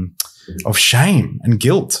shame and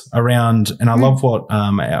guilt around. And I love what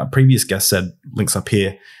our previous guest said, links up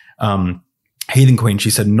here. Heathen Queen, she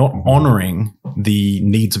said, not honoring the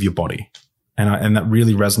needs of your body. And that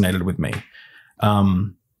really resonated with me.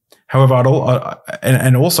 However,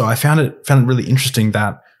 also I found it really interesting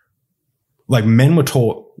that like men were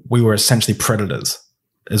taught we were essentially predators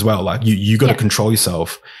as well. Like you got to control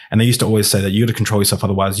yourself. And they used to always say that you got to control yourself.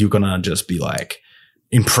 Otherwise you're going to just be like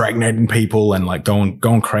impregnating people and like going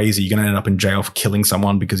crazy. You're going to end up in jail for killing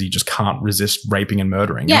someone because you just can't resist raping and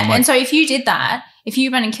murdering. Yeah. And so if you did that, if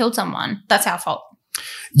you went and killed someone, that's our fault.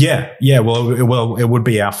 Yeah. Well, it would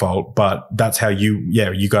be our fault, but that's how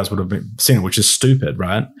you guys would have seen it, which is stupid,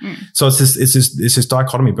 right? So it's this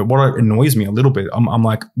dichotomy. But what annoys me a little bit, I'm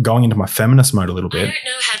like going into my feminist mode a little bit. I don't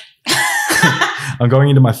know how. I'm going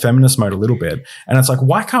into my feminist mode a little bit, and it's like,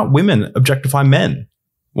 why can't women objectify men?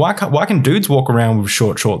 Why can dudes walk around with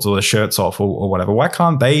short shorts or their shirts off or whatever? Why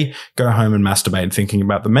can't they go home and masturbate thinking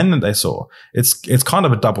about the men that they saw? It's kind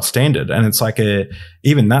of a double standard, and it's like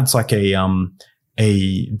even that's like a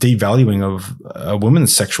devaluing of a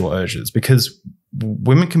woman's sexual urges, because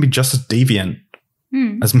women can be just as deviant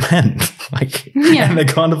as men. And they're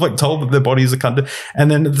kind of like told that their bodies are kind of, and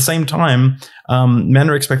then at the same time, men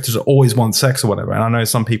are expected to always want sex or whatever. And I know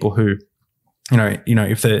some people who, you know,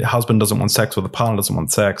 if their husband doesn't want sex or the partner doesn't want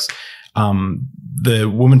sex, the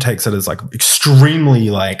woman takes it as like extremely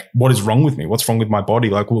like, what is wrong with me? What's wrong with my body?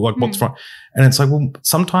 Like what's wrong? And it's like, well,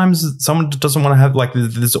 sometimes someone doesn't want to have like,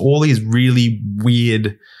 there's all these really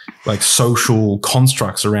weird, like social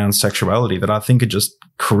constructs around sexuality that I think are just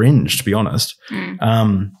cringe, to be honest.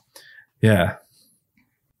 Yeah.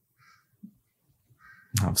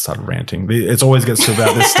 I've started ranting. It always gets to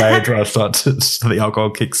about this stage where the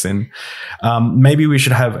alcohol kicks in. Maybe we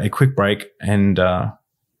should have a quick break and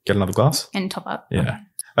get another glass and top up. Yeah.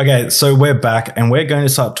 Okay, so we're back and we're going to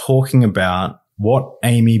start talking about what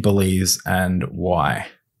Aimee believes and why.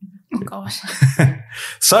 Oh gosh.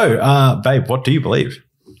 So, babe, what do you believe?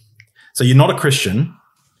 So you're not a Christian.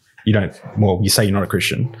 You say you're not a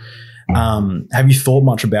Christian. Have you thought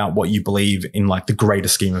much about what you believe in like the greater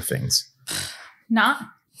scheme of things? Nah.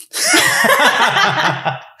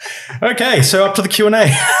 Okay, so up to the Q&A.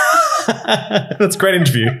 That's a great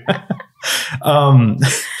interview.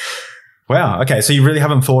 Wow. Okay, so you really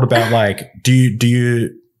haven't thought about like, do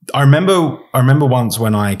you? I remember once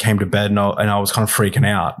when I came to bed and I was kind of freaking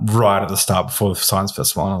out right at the start before the science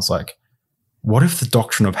festival, and I was like, what if the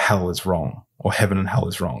doctrine of hell is wrong or heaven and hell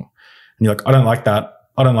is wrong? And you're like, I don't like that.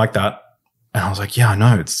 And I was like, yeah, I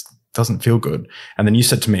know, it doesn't feel good. And then you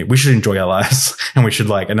said to me, we should enjoy our lives and we should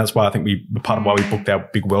and that's why I think part of why we booked our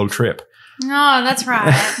big world trip. Oh, that's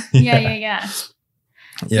right. Yeah,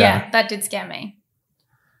 that did scare me.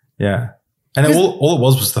 Yeah. And all it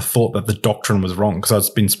was the thought that the doctrine was wrong, because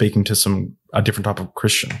I've been speaking to a different type of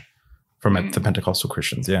Christian from the Pentecostal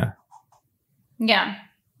Christians. Yeah. Yeah.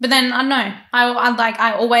 But then I don't know.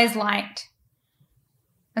 I always liked,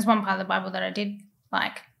 there's one part of the Bible that I did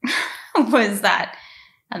like was that,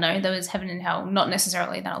 I know there was heaven and hell. Not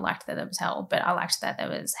necessarily that I liked that there was hell, but I liked that there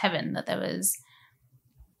was heaven, that there was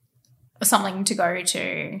something to go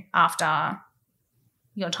to after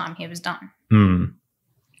your time here was done.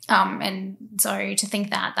 And so to think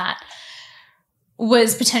that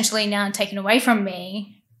was potentially now taken away from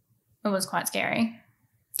me, it was quite scary.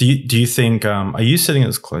 Do you think, are you sitting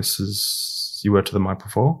as close as you were to the mic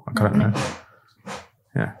before? I don't know.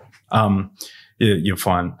 Yeah. You're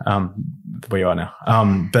fine where you are now.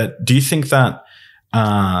 But do you think that,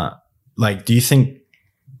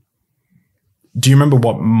 do you remember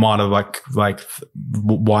what might have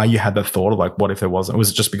why you had that thought of like, what if there wasn't? Was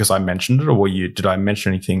it just because I mentioned it, or did I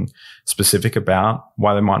mention anything specific about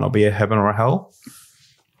why there might not be a heaven or a hell?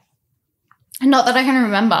 Not that I can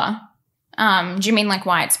remember. Do you mean like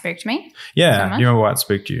why it spooked me? Yeah. Do you remember why it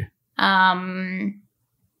spooked you? I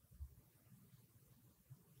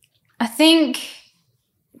think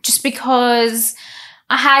just because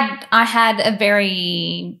I had a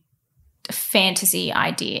very fantasy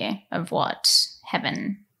idea of what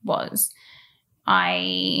heaven was.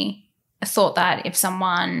 I thought that if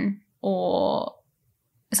someone or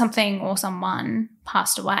something or someone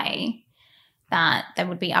passed away, that they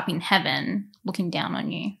would be up in heaven looking down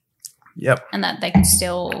on you. Yep. And that they could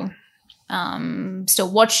still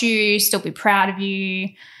watch you, still be proud of you,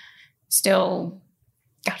 still,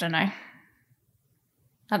 I don't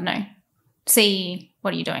know, see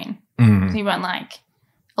what are you doing. So you weren't like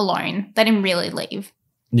alone. They didn't really leave.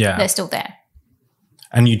 Yeah. They're still there.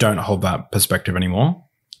 And you don't hold that perspective anymore?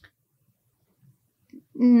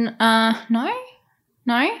 No. I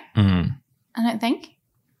don't think.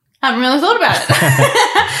 I haven't really thought about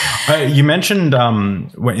it. You mentioned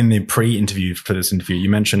in the pre-interview for this interview, you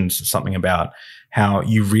mentioned something about how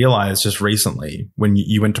you realized just recently when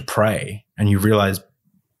you went to pray and you realized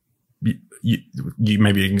you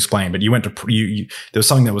maybe you can explain, but you went to there was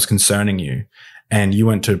something that was concerning you and you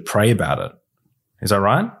went to pray about it. Is that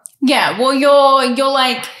right? Yeah. Well, you're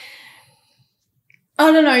like,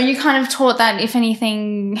 I don't know, you kind of taught that if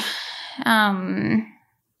anything, I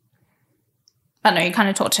don't know, you kind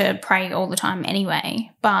of taught to pray all the time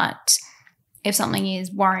anyway, but if something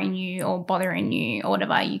is worrying you or bothering you or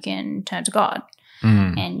whatever, you can turn to God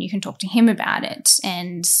and you can talk to him about it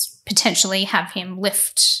and potentially have him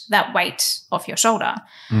lift that weight off your shoulder.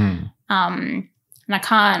 And I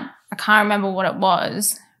can't remember what it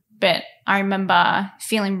was, but I remember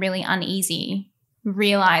feeling really uneasy,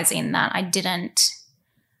 realizing that I didn't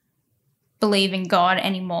believe in God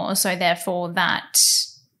anymore. So therefore that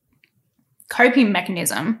coping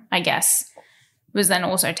mechanism, I guess, was then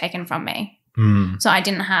also taken from me. So I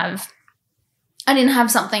didn't have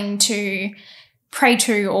something to pray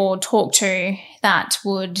to or talk to that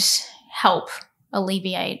would help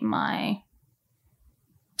alleviate my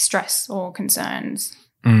stress or concerns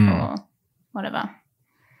or whatever.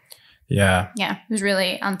 Yeah. Yeah, it was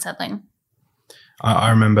really unsettling. I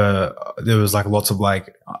remember there was like lots of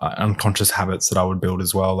like unconscious habits that I would build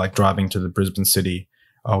as well, like driving to the Brisbane city.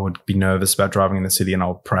 I would be nervous about driving in the city and I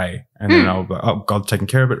would pray and then I would be like, oh, God's taking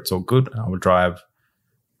care of it. It's all good. And I would drive.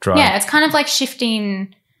 Yeah, it's kind of like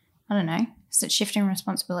shifting, I don't know, is it shifting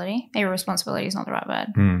responsibility? Maybe responsibility is not the right word.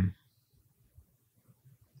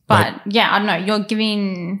 But yeah, I don't know,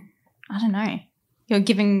 you're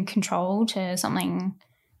giving control to something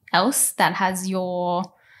else that has your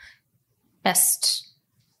best,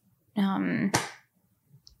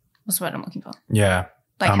 what's the word I'm looking for? Yeah.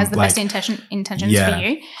 Like has the best intentions for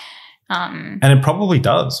you. And it probably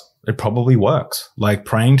does. It probably works. Like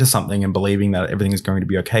praying to something and believing that everything is going to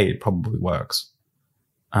be okay, it probably works.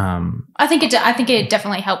 I think it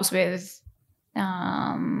definitely helps with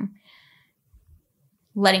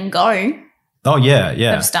letting go. Oh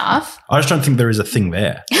yeah. Of stuff. I just don't think there is a thing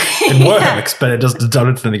there. It works, but it just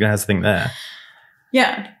don't think it has a thing there.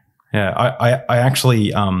 Yeah. Yeah. I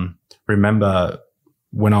actually remember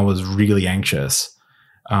when I was really anxious,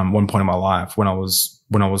 one point in my life when I was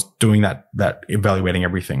doing that evaluating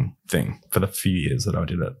everything thing for the few years that I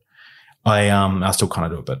did it. I still kind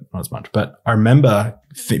of do it, but not as much. But I remember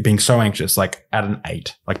being so anxious, like at an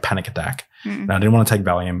 8, like panic attack. And I didn't want to take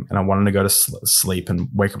Valium and I wanted to go to sleep and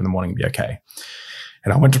wake up in the morning and be okay.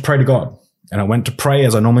 And I went to pray to God. And I went to pray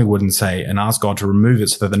as I normally would and ask God to remove it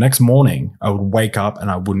so that the next morning I would wake up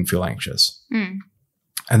and I wouldn't feel anxious. And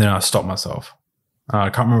then I stopped myself. I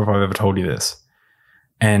can't remember if I've ever told you this.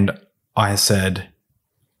 And I said,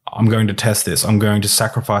 I'm going to test this. I'm going to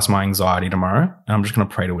sacrifice my anxiety tomorrow and I'm just going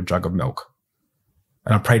to pray to a jug of milk.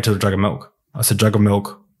 And I prayed to a jug of milk. I said, jug of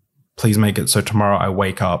milk, please make it so tomorrow I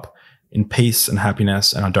wake up in peace and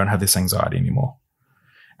happiness and I don't have this anxiety anymore.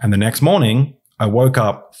 And the next morning I woke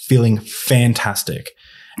up feeling fantastic.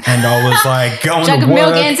 And I was like going to work. Jug of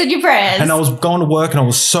milk answered your prayers. And I was going to work and I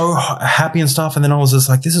was so happy and stuff. And then I was just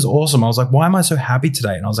like, this is awesome. I was like, why am I so happy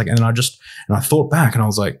today? And I was like, and I thought back and I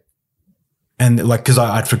was like, and like, cause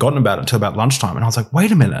I'd forgotten about it until about lunchtime. And I was like,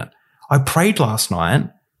 wait a minute. I prayed last night.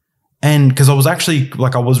 And cause I was actually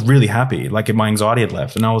like, I was really happy. Like my anxiety had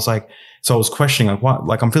left. And I was like, so I was questioning like, what,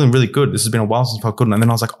 like I'm feeling really good. This has been a while since I felt good. And then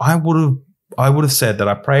I was like, I would have said that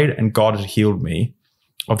I prayed and God had healed me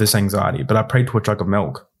of this anxiety, but I prayed to a jug of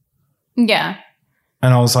milk. Yeah.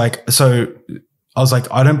 And I was like,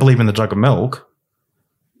 I don't believe in the jug of milk.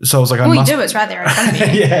 So I was like, you do. It's right there in front of you.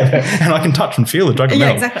 Yeah. And I can touch and feel the jug of milk.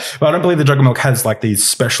 Yeah, exactly. But I don't believe the jug of milk has like these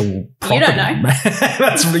special properties. You don't know.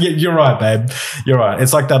 You're right, babe. You're right.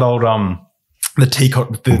 It's like that old,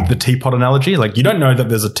 the teapot analogy. Like you don't know that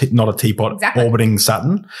there's not a teapot orbiting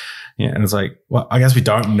Saturn. Yeah. And it's like, well, I guess we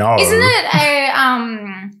don't know. Isn't it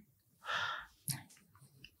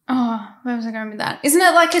where was I going with that? Isn't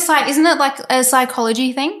it like a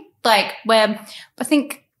psychology thing? Like where I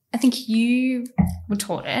think you were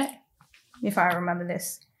taught it, if I remember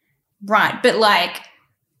this right. But like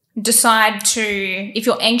decide to, if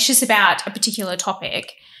you're anxious about a particular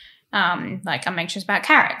topic, like I'm anxious about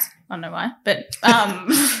carrots. I don't know why, but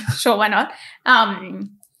sure, why not?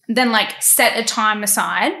 Then like set a time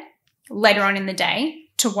aside later on in the day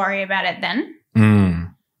to worry about it then.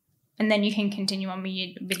 And then you can continue on with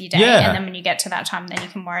your day. Yeah. And then when you get to that time, then you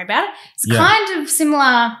can worry about it. It's Yeah. kind of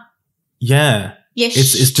similar. Yeah. Yes.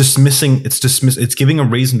 It's giving a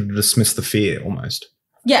reason to dismiss the fear almost.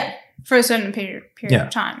 Yeah. For a certain period of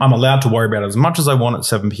time. I'm allowed to worry about it as much as I want at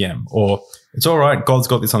 7 p.m. Or it's all right, God's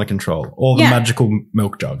got this under control. Or the magical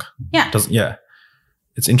milk jug. Yeah.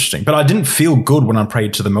 It's interesting. But I didn't feel good when I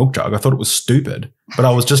prayed to the milk jug. I thought it was stupid. But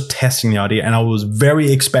I was just testing the idea, and I was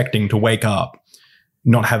very expecting to wake up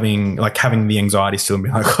not having the anxiety still and be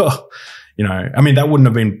like, oh, you know, I mean, that wouldn't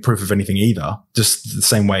have been proof of anything either. Just the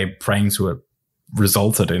same way praying to it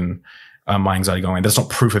resulted in my anxiety going away. That's not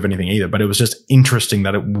proof of anything either, but it was just interesting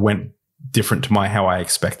that it went different to how I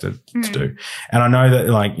expected to do. And I know that,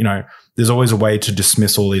 like, you know, there's always a way to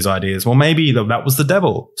dismiss all these ideas. Well, maybe that was the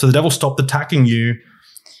devil. So the devil stopped attacking you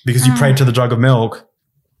because you prayed to the jug of milk.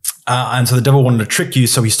 And so the devil wanted to trick you,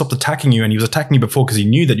 so he stopped attacking you, and he was attacking you before because he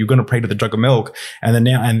knew that you're going to pray to the jug of milk. And then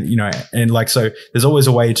now, and you know, and like, so there's always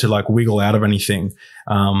a way to like wiggle out of anything.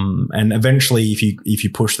 And eventually if you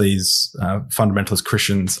push these, fundamentalist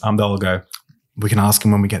Christians, they'll go, we can ask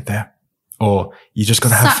him when we get there. Or you just got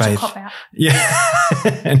to have faith. Such a cop-out. Yeah.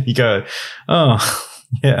 And you go, oh,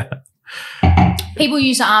 yeah. People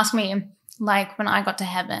used to ask me, like, when I got to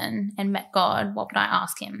heaven and met God, what would I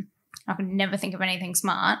ask him? I could never think of anything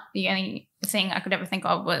smart. The only thing I could ever think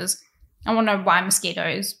of was, I want to know why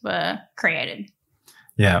mosquitoes were created.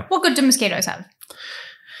 Yeah. What good do mosquitoes have?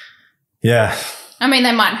 Yeah. I mean,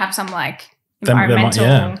 they might have some like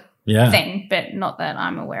environmental thing, but not that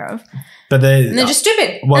I'm aware of. But they're just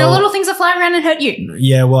stupid. Well, and little things that fly around and hurt you.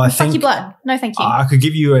 Yeah, well, I suck think your blood. No, thank you. I could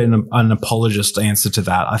give you an apologist answer to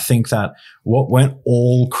that. I think that weren't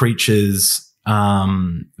all creatures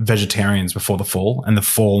vegetarians before the fall, and the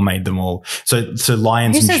fall made them all. So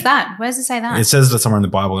lions. Who says that? Where does it say that? It says that somewhere in the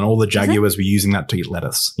Bible, and all the jaguars were using that to eat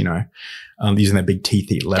lettuce. You know, using their big teeth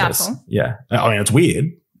to eat lettuce. Doubtful. Yeah, I mean it's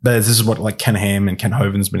weird, but this is what like Ken Ham and Ken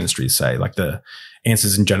Hovind's ministries say. Like the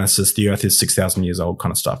answers in Genesis, the Earth is 6,000 years old,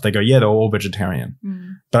 kind of stuff. They go, yeah, they're all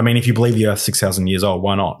vegetarian. But I mean, if you believe the Earth's 6,000 years old,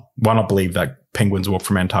 why not? Why not believe that penguins walked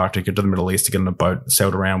from Antarctica to the Middle East to get on a boat,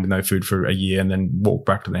 sailed around with no food for a year, and then walked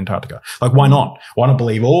back to the Antarctica? Like, why not? Why not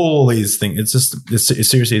believe all these things?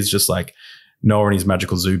 Seriously, it's just like Noah and his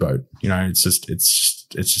magical zoo boat. You know, it's just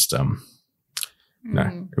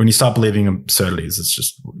no. When you start believing absurdities, it's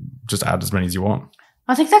just add as many as you want.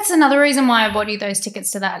 I think that's another reason why I bought you those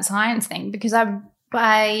tickets to that science thing, because I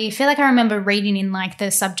feel like I remember reading in like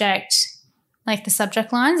the subject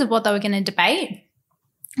lines of what they were going to debate.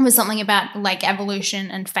 It was something about like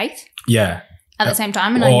evolution and faith. Yeah. At the same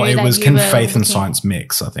time. And can faith and science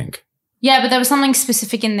mix, I think. Yeah, but there was something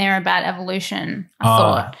specific in there about evolution, I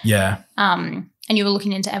thought. Yeah. And you were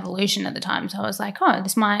looking into evolution at the time. So I was like, oh,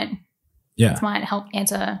 this might help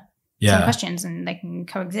answer some questions and they can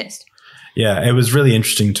coexist. Yeah, it was really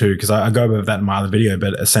interesting too, because I go over that in my other video,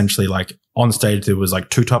 but essentially like on stage there was like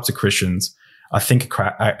two types of Christians. I think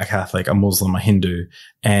a Catholic, a Muslim, a Hindu,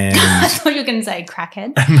 and I thought you were going to say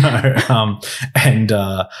crackhead. No,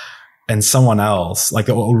 and someone else, like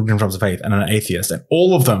all different types of faith, and an atheist, and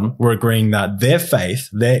all of them were agreeing that their faith,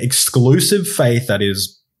 their exclusive faith, that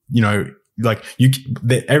is, you know, like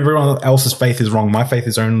everyone else's faith is wrong. My faith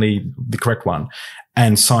is only the correct one,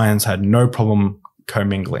 and science had no problem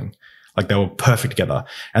commingling. Like they were perfect together.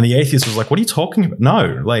 And the atheist was like, what are you talking about?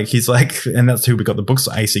 No. Like he's like, and that's who we got the books,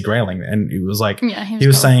 A.C. Grayling. And it was like, he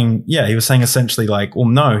was saying essentially like, well,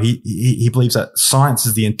 no, he believes that science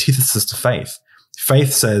is the antithesis to faith.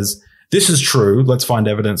 Faith says, this is true. Let's find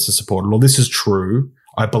evidence to support it. Or this is true.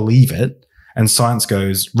 I believe it. And science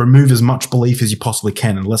goes, remove as much belief as you possibly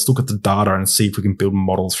can. And let's look at the data and see if we can build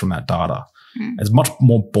models from that data. It's much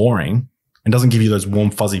more boring and doesn't give you those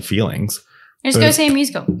warm, fuzzy feelings. Just go see a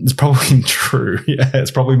musical. It's probably true. Yeah,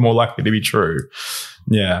 it's probably more likely to be true.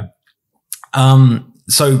 Yeah. Because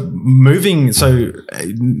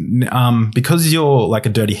you're like a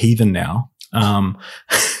dirty heathen now, and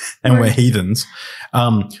we're heathens,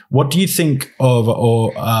 what do you think of,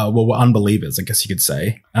 we're unbelievers, I guess you could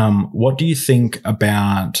say. What do you think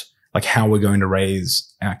about like how we're going to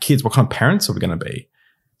raise our kids? What kind of parents are we going to be?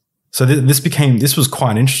 So this was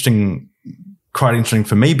quite interesting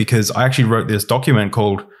for me, because I actually wrote this document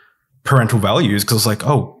called Parental Values, because I was like,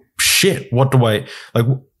 oh shit, what do I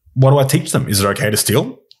teach them? Is it okay to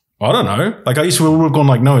steal? I don't know. Like I would have gone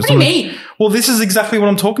like, no, it's What not. do you mean? Well, this is exactly what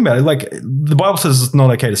I'm talking about. Like the Bible says it's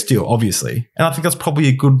not okay to steal, obviously. And I think that's probably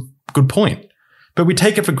a good point. But we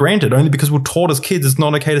take it for granted only because we're taught as kids it's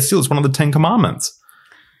not okay to steal. It's one of the 10 commandments.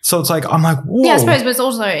 So it's like, I'm like, whoa. Yeah, I suppose, but it's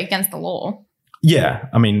also against the law. Yeah.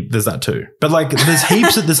 I mean, there's that too. But like there's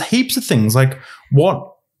heaps of things. Like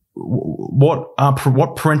what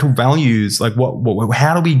parental values, like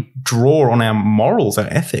how do we draw on our morals, our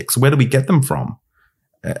ethics? Where do we get them from?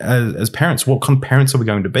 As parents, what kind of parents are we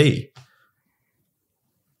going to be?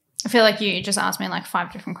 I feel like you just asked me like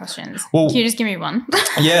 5 different questions. Well, can you just give me one?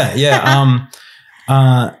 Yeah.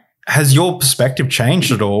 Has your perspective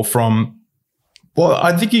changed at all from? Well,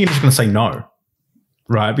 I think you're just going to say no,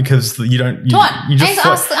 right? Because you don't. What? You just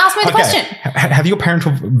ask me the question. Have your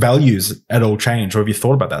parental values at all changed, or have you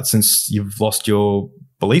thought about that since you've lost your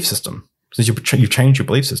belief system? Since you've changed your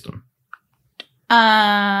belief system?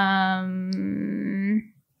 I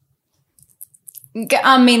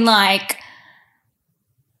mean, like,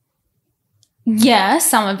 yeah,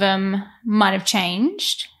 some of them might have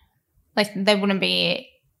changed. Like, they're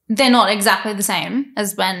not exactly the same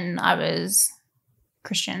as when I was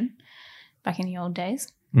Christian back in the old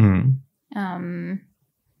days. Mm.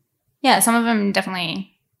 Yeah, some of them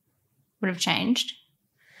definitely would have changed.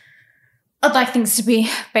 I'd like things to be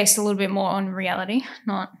based a little bit more on reality,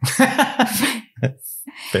 not fantasy.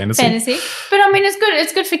 But I mean,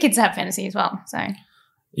 it's good for kids to have fantasy as well. So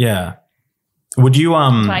yeah, would you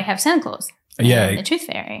That's why I have Santa Claus. Yeah, the Tooth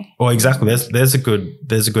Fairy. Well, exactly. There's a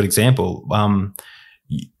good example.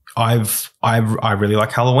 I really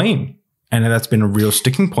like Halloween, and that's been a real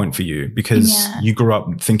sticking point for you because you grew up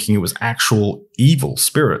thinking it was actual evil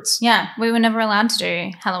spirits. Yeah, we were never allowed to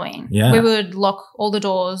do Halloween. Yeah, we would lock all the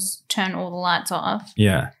doors, turn all the lights off.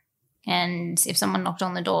 Yeah, and if someone knocked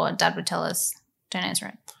on the door, Dad would tell us, "Don't answer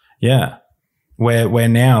it." Yeah, where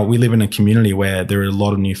now we live in a community where there are a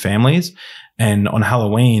lot of new families. And on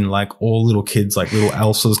Halloween, like all little kids, like little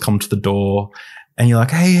Elsas come to the door and you're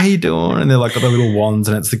like, hey, how you doing? And they're like got their little wands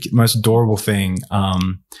and it's the most adorable thing.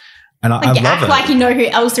 And like I love act it. Like you know who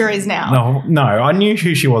Elsa is now. No, I knew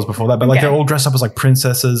who she was before that, but like they're all dressed up as like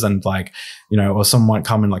princesses and like, you know, or someone might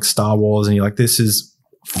come in like Star Wars and you're like, this is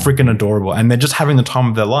freaking adorable. And they're just having the time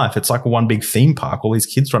of their life. It's like one big theme park, all these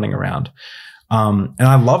kids running around. And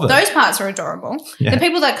I love it. Those parts are adorable. Yeah. The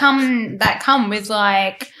people that come with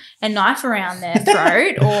like a knife around their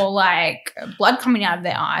throat or like blood coming out of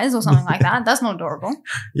their eyes or something like that, that's not adorable.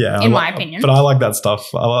 Yeah, in my opinion. But I like that stuff.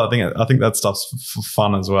 I think that stuff's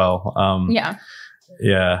fun as well. Yeah.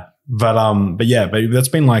 But that's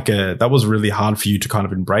been like that was really hard for you to kind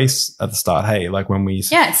of embrace at the start. Hey, like when we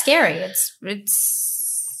it's scary.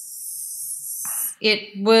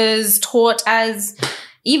 It was taught as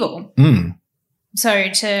evil. Mm. So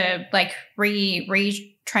to like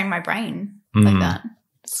retrain my brain like that,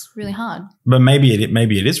 it's really hard. But maybe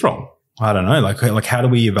it is wrong. I don't know. Like how do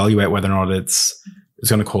we evaluate whether or not it's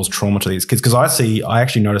going to cause trauma to these kids? Because I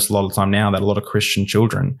actually notice a lot of the time now that a lot of Christian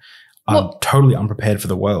children are totally unprepared for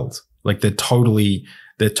the world. Like they're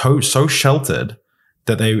so sheltered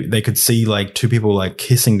that they could see like two people like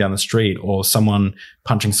kissing down the street or someone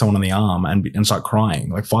punching someone on the arm and start crying,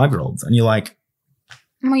 like 5-year-olds, and you're like.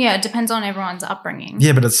 Well, yeah, it depends on everyone's upbringing.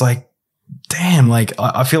 Yeah, but it's like, damn, like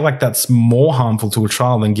I feel like that's more harmful to a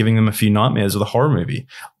child than giving them a few nightmares with a horror movie.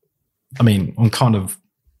 I mean, I'm kind of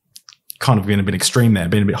being a bit extreme there,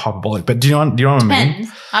 being a bit hyperbolic, but do you know what I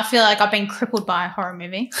mean? I feel like I've been crippled by a horror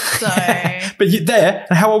movie. So, but you're there.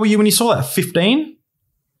 And how old were you when you saw that? 15?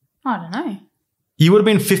 I don't know. You would have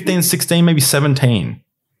been 15, 16, maybe 17.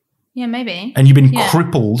 Yeah, maybe. And you've been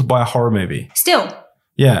crippled by a horror movie. Still.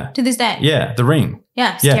 Yeah. To this day. Yeah, The Ring.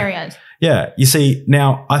 Yeah, scary as. Yeah, you see,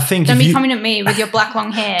 now I think don't be coming at me with your black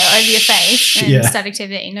long hair over your face and Static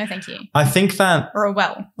TV. No, thank you. I think that. Or a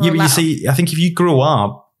well. But you see, I think if you grew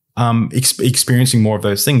up experiencing more of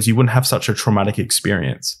those things, you wouldn't have such a traumatic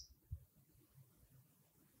experience.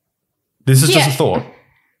 This is just a thought.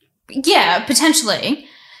 Yeah, potentially.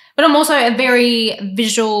 But I'm also a very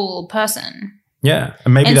visual person. Yeah.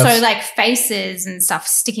 And so like faces and stuff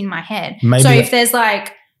stick in my head. Maybe so if there's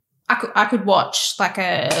like, I could watch like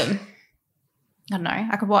I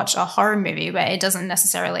could watch a horror movie where it doesn't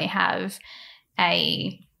necessarily have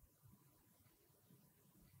I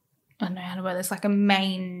don't know how to word this, like a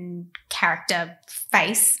main character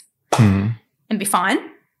face and be fine.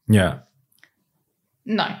 Yeah.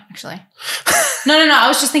 No, actually. No. I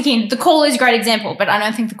was just thinking The Call is a great example, but I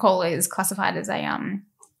don't think The Call is classified as a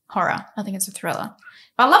horror. I think it's a thriller.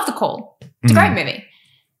 But I love The Call. It's a great movie.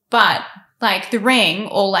 But like The Ring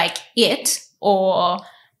or like It or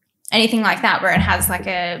anything like that where it has like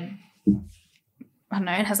a I don't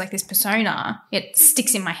know, it has like this persona, it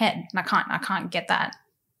sticks in my head and I can't get that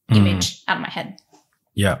image out of my head.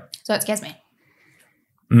 Yeah. So it scares me.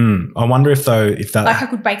 I wonder if that like I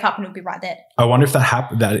could wake up and it would be right there. I wonder if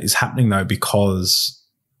that is happening though because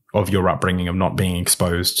of your upbringing of not being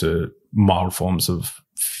exposed to mild forms of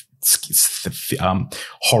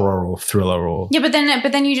horror or thriller or but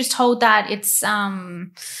then you just told that it's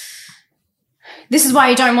this is why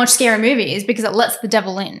you don't watch scary movies, because it lets the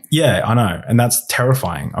devil in. Yeah, I know, and that's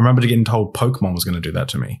terrifying. I remember getting told Pokemon was going to do that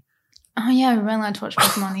to me. Oh yeah, we weren't allowed to watch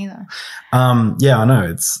Pokemon either. Yeah, I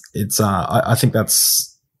know. It's I think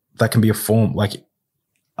that can be a form, like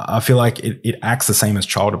I feel like it acts the same as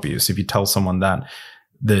child abuse. If you tell someone that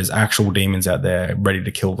there's actual demons out there ready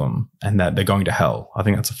to kill them and that they're going to hell, I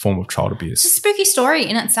think that's a form of child abuse. It's a spooky story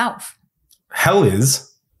in itself. Hell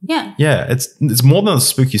is. Yeah. Yeah, it's more than a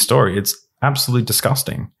spooky story. It's absolutely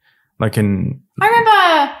disgusting. Like I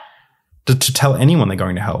remember to tell anyone they're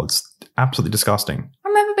going to hell, it's absolutely disgusting. I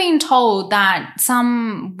remember being told that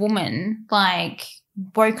some woman like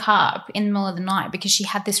woke up in the middle of the night because she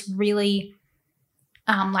had this really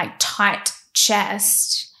like tight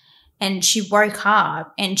chest, and she woke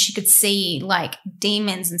up and she could see like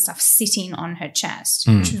demons and stuff sitting on her chest,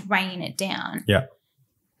 which was weighing it down. Yeah.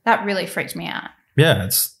 That really freaked me out. Yeah,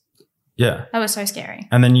 That was so scary.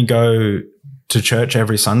 And then you go to church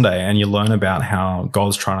every Sunday and you learn about how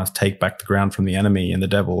God's trying to take back the ground from the enemy and the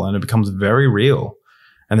devil, and it becomes very real.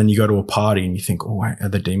 And then you go to a party and you think, oh, wait, are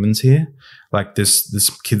there demons here? Like this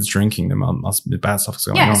kid's drinking, there must be bad stuff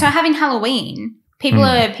going on. Yeah, so having Halloween, people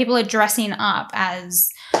are dressing up as,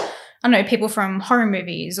 I don't know, people from horror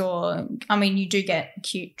movies, or, I mean, you do get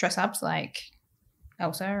cute dress-ups like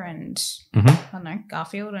Elsa and, I don't know,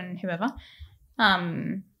 Garfield and whoever.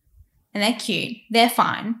 And they're cute. They're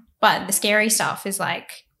fine. But the scary stuff is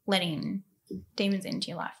like letting demons into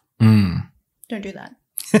your life. Don't do that.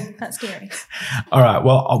 That's scary. All right.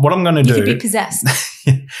 Well, what I'm going to do. You could be possessed.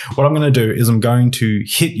 What I'm going to do is I'm going to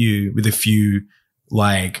hit you with a few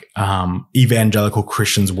like evangelical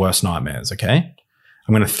Christians' worst nightmares, okay?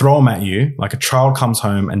 I'm going to throw them at you like a child comes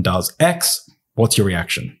home and does X. What's your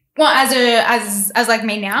reaction? Well, as like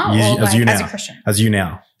me now, or like you now. as a Christian? As you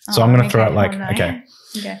now. So I'm going to throw it like, okay.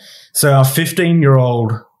 Okay. So our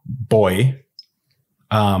 15-year-old boy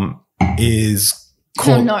is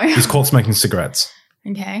caught smoking cigarettes.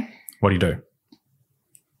 Okay. What do you do?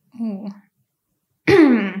 Ooh.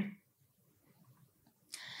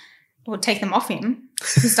 We'll take them off him,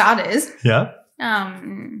 for starters. Yeah.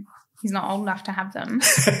 He's not old enough to have them.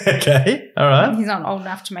 Okay. All right. He's not old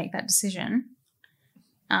enough to make that decision.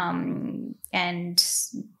 And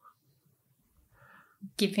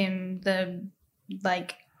give him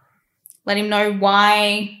let him know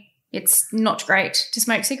why it's not great to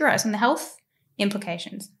smoke cigarettes and the health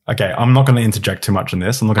implications. Okay, I'm not going to interject too much in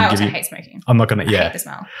this. I'm not going to give you. I hate smoking. I'm not going to. I hate the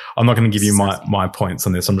smell. I'm not going to give you my points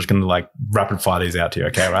on this. I'm just going to like rapid fire these out to you.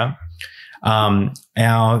 Okay, right? Our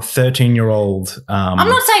 13-year-old. I'm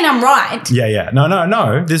not saying I'm right. Yeah.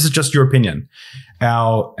 No. This is just your opinion.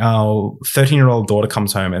 Our 13-year-old daughter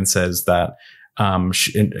comes home and says that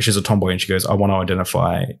she's a tomboy, and she goes, "I want to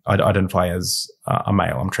identify as a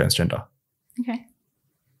male. I'm transgender." Okay.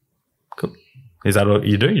 Cool. Is that what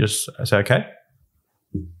you do? You just say okay?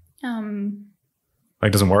 Like,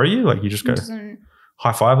 it doesn't worry you? Like, you just go,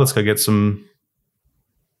 high five, let's go get some,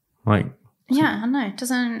 like. Yeah, I know. It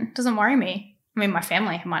doesn't worry me. I mean, my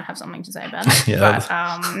family might have something to say about it. Yeah.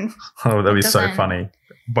 But, that'd be so funny.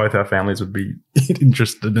 Both our families would be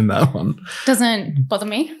interested in that one. Doesn't bother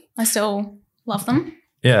me. I still love them.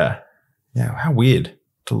 Yeah. Yeah. How weird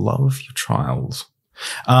to love your child.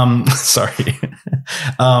 Sorry.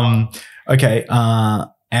 Okay.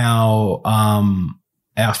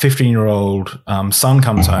 Our 15-year-old son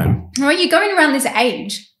comes home. Well, you're going around this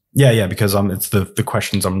age. Yeah, because it's the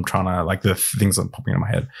questions I'm trying to, like, the things that are popping in my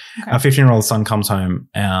head. Okay. Our 15-year-old son comes home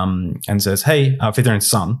and says, hey, our 15-year-old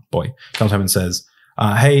son, boy, comes home and says,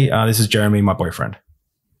 hey, this is Jeremy, my boyfriend.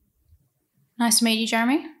 Nice to meet you,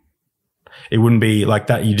 Jeremy. It wouldn't be like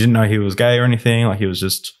that. You didn't know he was gay or anything. Like, he was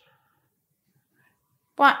just.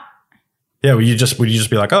 What? Yeah, would you just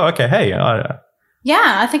be like, oh, okay, hey.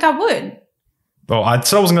 Yeah, I think I would. Well, I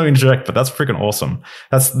said I wasn't going to interject, but that's freaking awesome.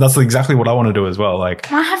 That's exactly what I want to do as well.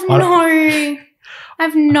 Like, I have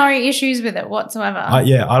no issues with it whatsoever. I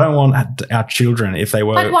don't want our children, if they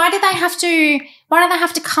were. But why do they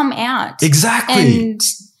have to come out? Exactly.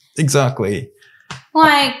 Exactly.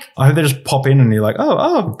 Like, I hope they just pop in and you're like,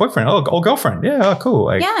 oh, boyfriend, oh, girlfriend. Yeah, oh, cool.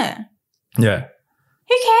 Like, yeah. Yeah.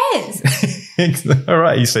 Who cares? All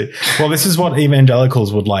right, you see. Well, this is what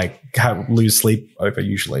evangelicals would like lose sleep over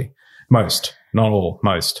usually. Most. Not all.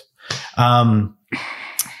 Most.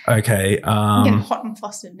 Okay. I'm getting hot and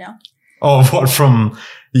flustered now. Oh, what from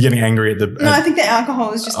you getting angry at the? No, I think the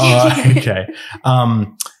alcohol is just. Okay.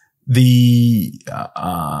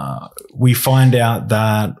 We find out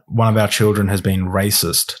that one of our children has been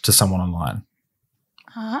racist to someone online.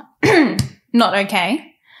 Not okay.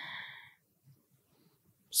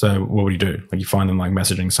 So what would you do? Like you find them like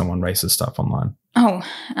messaging someone racist stuff online? Oh,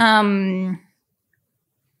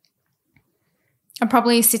 I'd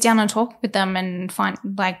probably sit down and talk with them and find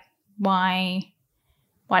like why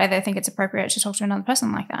do they think it's appropriate to talk to another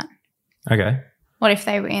person like that? Okay. What if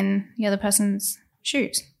they were in the other person's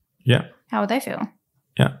shoes? Yeah. How would they feel?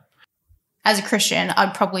 Yeah. As a Christian,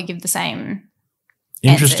 I'd probably give the same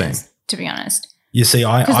Interesting. answers, to be honest. You see,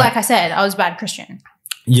 because like I said, I was a bad Christian.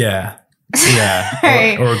 Yeah.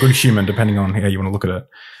 Yeah. or a good human, depending on how you want to look at it.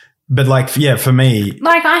 But like, yeah, for me,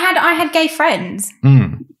 like I had gay friends.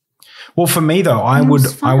 Well, for me though, I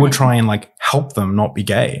would try and like help them not be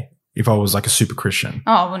gay if I was like a super Christian.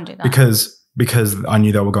 Oh, I wouldn't do that because I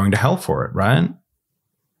knew they were going to hell for it, right?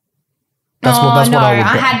 That's what I would.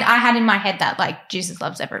 I had in my head that like Jesus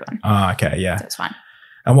loves everyone. Oh, okay, yeah, so it's fine.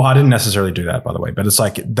 And well, I didn't necessarily do that, by the way, but it's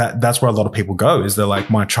like that's where a lot of people go is they're like,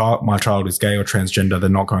 my child is gay or transgender, they're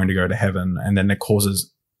not going to go to heaven, and then it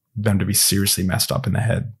causes them to be seriously messed up in the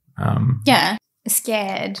head. Yeah,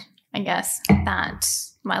 scared, I guess, that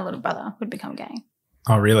my little brother would become gay.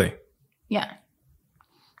 Oh, really? Yeah.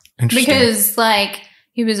 Interesting. Because like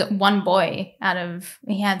he was one boy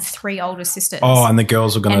he had 3 older sisters. Oh, and the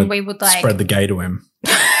girls were going to like, spread the gay to him.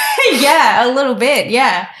 Yeah, a little bit,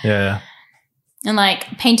 yeah. Yeah. And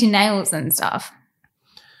like painting nails and stuff.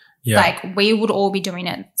 Yeah. Like we would all be doing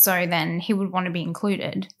it, so then he would want to be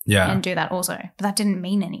included. Yeah. And do that also. But that didn't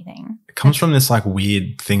mean anything. It comes from this like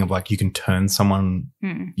weird thing of like you can turn someone,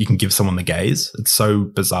 you can give someone the gaze. It's so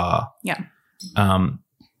bizarre. Yeah.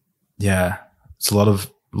 Yeah. It's a lot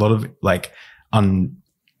of like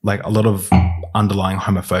a lot of underlying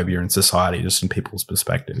homophobia in society, just in people's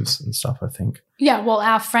perspectives and stuff, I think. Yeah, well,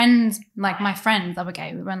 our friends, like my friends, they were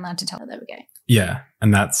gay. We weren't allowed to tell them they were gay. Yeah,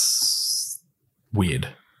 and that's weird.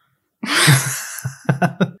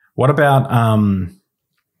 What about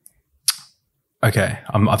okay,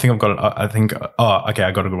 I think I've got it. I think okay,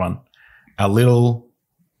 I got a good one. Our little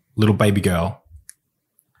baby girl.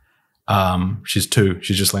 She's 2.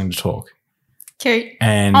 She's just learning to talk. Cute.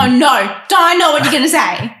 And oh no! Don't I know what you're gonna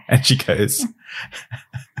say? And she goes,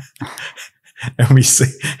 and we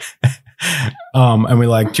see, and we're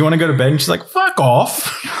like, "Do you want to go to bed?" And she's like, "Fuck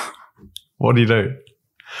off!" What do you do?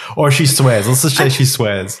 Or she swears. Let's just say she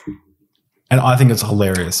swears, and I think it's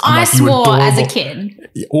hilarious. I swore as a kid.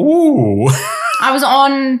 Ooh. I was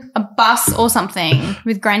on a bus or something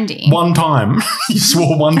with Grandy. One time, you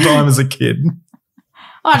swore one time as a kid.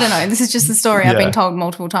 I don't know. This is just the story I've been told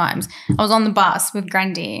multiple times. I was on the bus with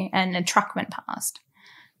Grandy and a truck went past.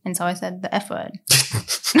 And so I said the F word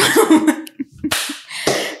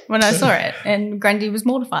when I saw it. And Grandy was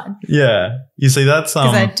mortified. Yeah. You see, that's...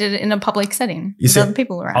 Because I did it in a public setting with other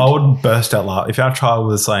people around. I would burst out laughing. If our child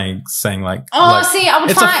was saying like... I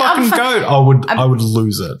would it's a fucking goat. I would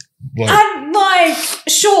lose it. Like, I'm like,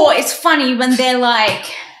 sure, it's funny when they're like...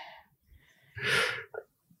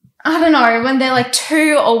 I don't know, when they're like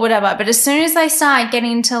 2 or whatever, but as soon as they start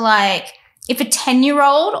getting to like, if a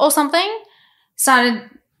 10-year-old or something started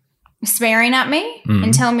swearing at me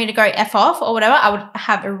and telling me to go F off or whatever, I would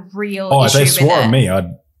have a real issue with it. Oh, if they swore at me, I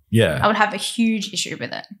would have a huge issue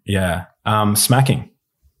with it. Yeah. Smacking.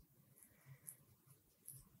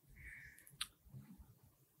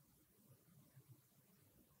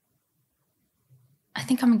 I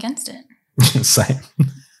think I'm against it. Same.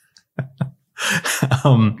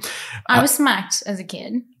 I was smacked as a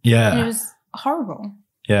kid. Yeah. And it was horrible.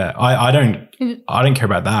 Yeah. I don't care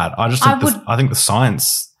about that. I just think I think the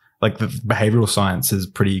science, like the behavioral science, is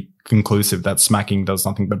pretty conclusive that smacking does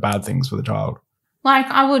nothing but bad things for the child. Like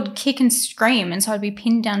I would kick and scream, and so I'd be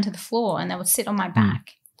pinned down to the floor and they would sit on my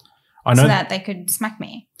back so that they could smack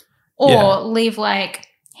me. Or leave like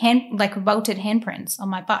welted handprints on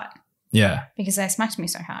my butt. Yeah. Because they smacked me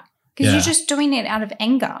so hard. Because you're just doing it out of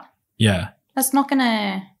anger. Yeah. That's not going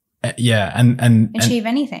to and achieve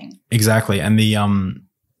anything. Exactly. And the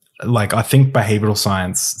I think behavioral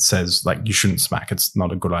science says like you shouldn't smack. It's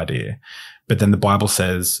not a good idea. But then the Bible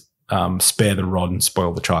says spare the rod and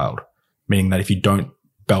spoil the child, meaning that if you don't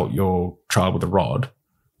belt your child with a rod,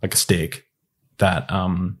 like a stick, that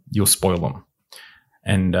you'll spoil them.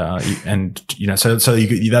 And you know, so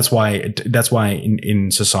that's why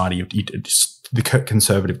in society the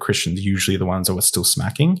conservative Christians usually are the ones that were still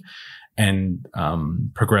smacking, and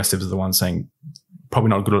progressives are the ones saying probably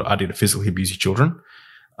not a good idea to physically abuse your children.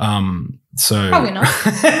 So Probably not.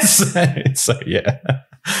 so yeah.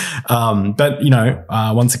 But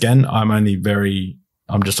once again,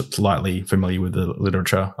 I'm just slightly familiar with the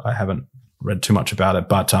literature. I haven't read too much about it,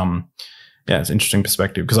 but yeah, it's an interesting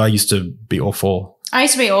perspective because I used to be all for. I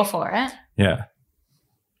used to be all for it. Yeah.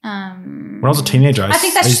 When I was a teenager, I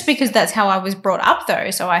think that's just because that's how I was brought up, though.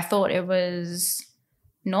 So I thought it was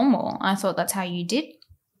normal. I thought that's how you did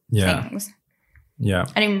things. Yeah.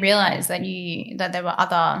 I didn't realize that there were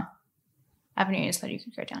other avenues that you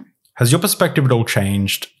could go down. Has your perspective at all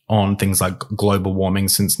changed on things like global warming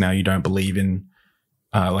since now you don't believe in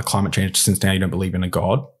like climate change, since now you don't believe in a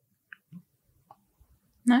God?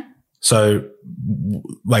 No. So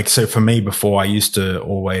for me before, I used to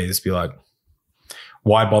always be like,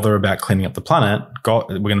 why bother about cleaning up the planet? God,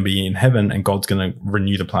 we're going to be in heaven and God's going to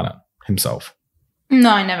renew the planet himself. No,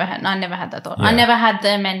 I never had that thought. Yeah. I never had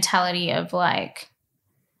the mentality of like,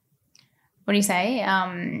 what do you say?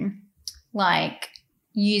 Like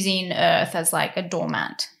using earth as like a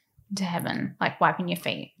doormat to heaven, like wiping your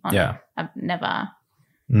feet on it. I've never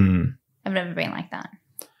been like that.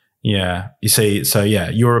 Yeah. You see, so yeah,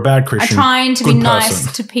 you're a bad Christian. I'm trying to be good nice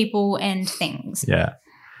person. to people and things. Yeah.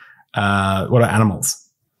 What are animals?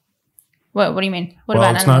 What do you mean? What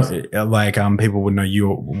about animals? Not like people would know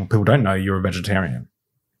people don't know you're a vegetarian.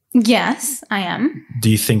 Yes, I am. Do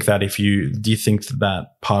you think that that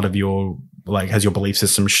part of your has your belief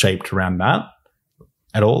system shaped around that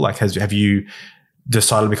at all? Like have you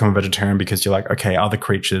decided to become a vegetarian because you're like, okay, other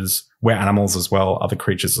creatures, we're animals as well, other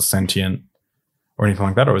creatures are sentient or anything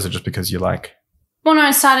like that? Or is it just because you like? Well, no,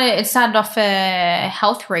 it started off for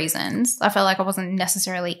health reasons. I felt like I wasn't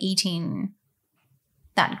necessarily eating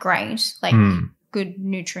that great, like good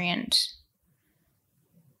nutrient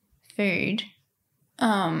food.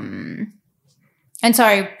 And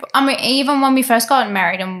so, I mean, even when we first got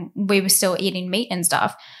married and we were still eating meat and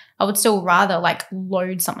stuff, I would still rather like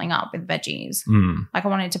load something up with veggies. Like I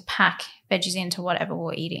wanted to pack veggies into whatever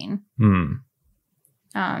we're eating.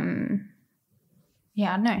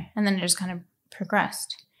 Yeah, I don't know. And then it just kind of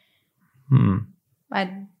progressed.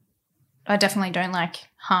 I definitely don't like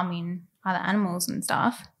harming other animals and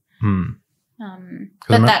stuff.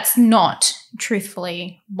 But that's not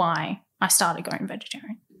truthfully why I started going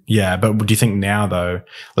vegetarian. Yeah, but do you think now though,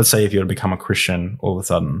 let's say if you were to become a Christian all of a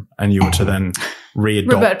sudden and you were to then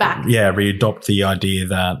revert back. Yeah, readopt the idea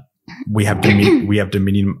that we have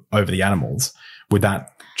dominion over the animals, would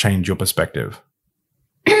that change your perspective?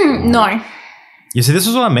 No. You see, this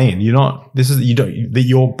is what I mean.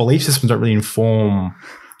 Your belief systems don't really inform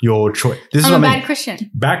your choice. I'm a bad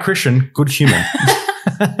Christian. Bad Christian, good human.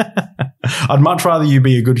 I'd much rather you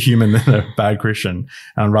be a good human than a bad Christian,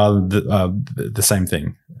 and rather the same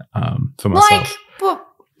thing for myself.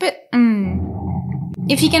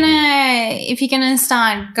 If you're gonna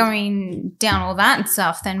start going down all that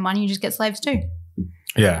stuff, then why don't you just get slaves too?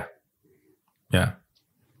 Yeah.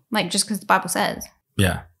 Like just because the Bible says.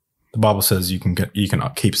 Yeah. The Bible says you can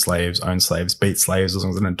keep slaves, own slaves, beat slaves as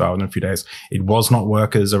long as they don't die within a few days. It was not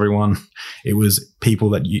workers, everyone. It was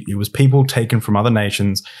people people taken from other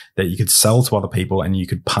nations that you could sell to other people and you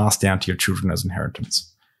could pass down to your children as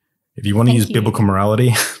inheritance. If you want to use biblical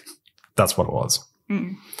morality, that's what it was.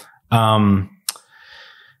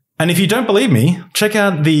 And if you don't believe me, check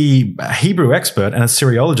out the Hebrew expert and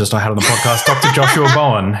Assyriologist I had on the podcast, Dr. Joshua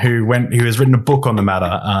Bowen, who has written a book on the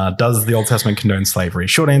matter. Does the Old Testament condone slavery?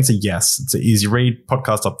 Short answer, yes. It's an easy read.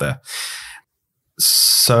 Podcast up there.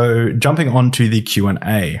 So jumping on to the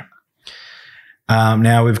Q&A.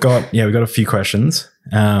 Now we've got a few questions.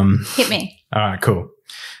 Hit me. All right, cool.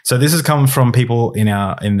 So this has come from people in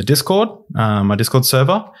the Discord, my Discord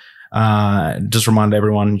server. Just remind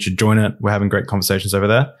everyone you should join it. We're having great conversations over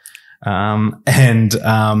there. And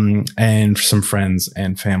some friends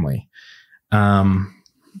and family. Let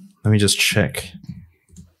me just check.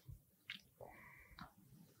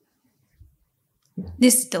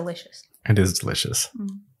 This is delicious. It is delicious.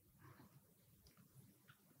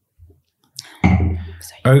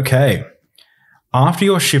 Okay. After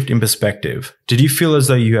your shift in perspective, did you feel as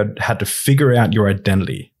though you had to figure out your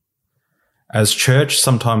identity? As church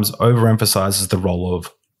sometimes overemphasizes the role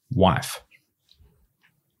of wife.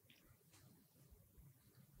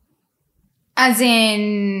 As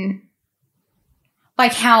in,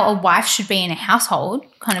 like how a wife should be in a household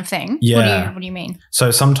kind of thing? Yeah. What do you mean?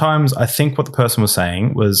 So sometimes, I think what the person was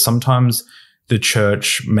saying was sometimes the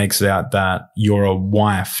church makes it out that you're a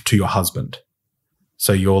wife to your husband.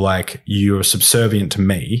 So you're subservient to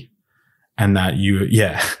me and that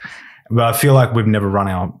But I feel like we've never run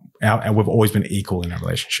and we've always been equal in our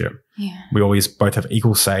relationship. Yeah. We always both have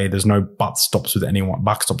equal say. There's no buck stops with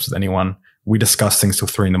anyone. we discuss things till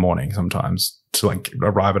 3 a.m. sometimes to like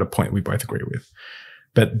arrive at a point we both agree with.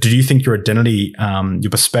 But did you think your identity, your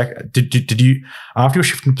perspective, did you, after your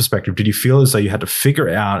shift in perspective, did you feel as though you had to figure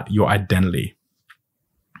out your identity?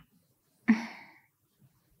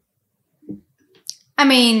 I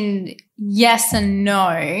mean, yes and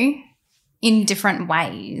no in different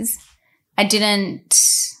ways. It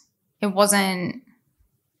wasn't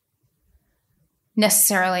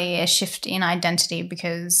necessarily a shift in identity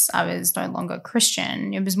because I was no longer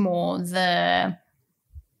Christian. It was more the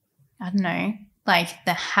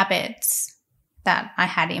habits that I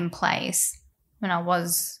had in place when I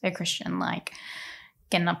was a Christian, like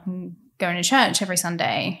getting up and going to church every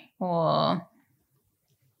Sunday, or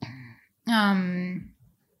I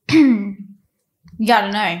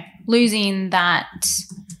don't know, losing that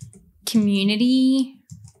community,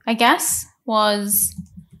 I guess, was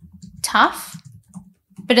tough.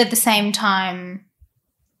 But at the same time,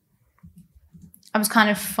 I was kind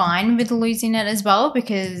of fine with losing it as well,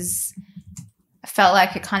 because I felt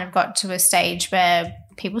like it kind of got to a stage where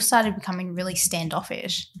people started becoming really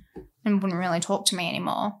standoffish and wouldn't really talk to me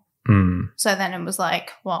anymore. So then it was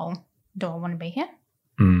like, well, do I want to be here?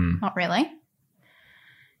 Not really.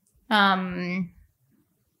 And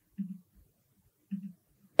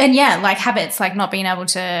yeah, like habits, like not being able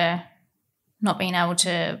to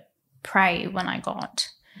pray when I got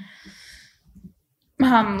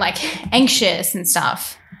like anxious and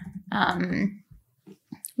stuff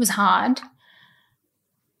was hard.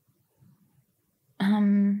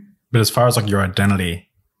 But as far as like your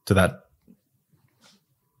identity, did that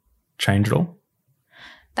change at all?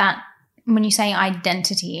 That when you say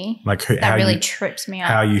identity, like that really trips me up.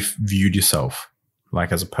 How you viewed yourself,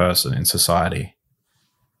 like as a person in society.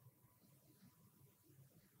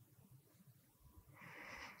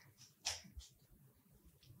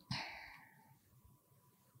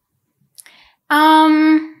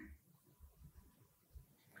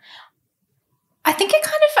 I think it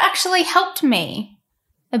kind of actually helped me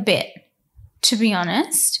a bit, to be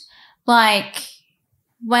honest. Like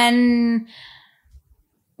when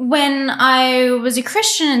I was a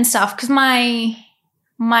Christian and stuff, because my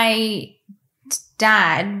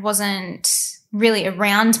dad wasn't really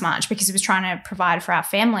around much because he was trying to provide for our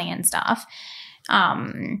family and stuff.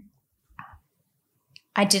 I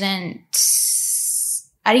didn't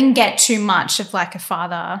get too much of like a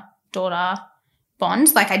father-daughter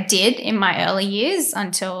bond. Like I did in my early years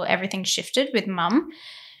until everything shifted with mum.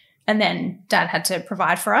 And then dad had to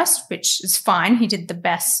provide for us, which is fine. He did the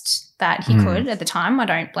best that he could at the time. I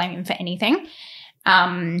don't blame him for anything.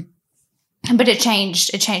 But it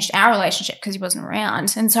changed our relationship because he wasn't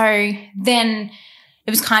around. And so then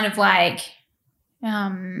it was kind of like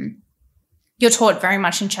you're taught very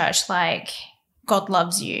much in church, like God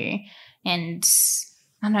loves you, and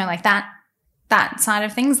I don't know, like that side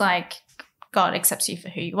of things, like God accepts you for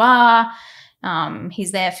who you are.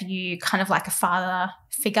 He's there for you, kind of like a father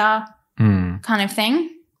figure kind of thing.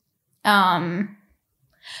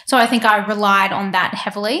 So I think I relied on that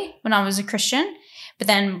heavily when I was a Christian. But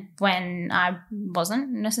then when I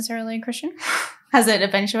wasn't necessarily a Christian, as it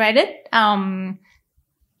eventuated, I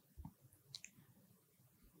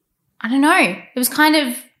don't know. It was kind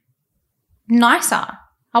of nicer.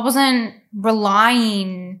 I wasn't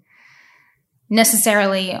relying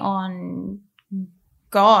necessarily on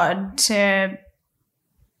God to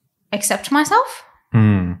accept myself.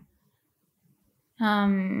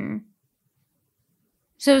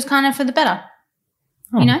 So it was kind of for the better,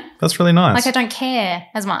 you know? That's really nice. Like I don't care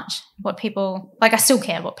as much what people, like I still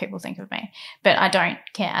care what people think of me, but I don't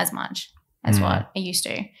care as much as what I used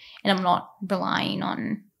to. And I'm not relying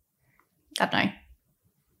on, I don't know,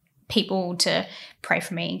 people to pray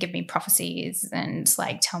for me and give me prophecies and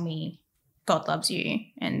like tell me God loves you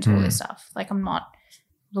and all this stuff. Like I'm not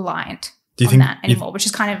reliant on that anymore, which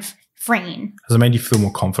is kind of freeing. Has it made you feel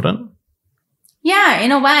more confident? Yeah,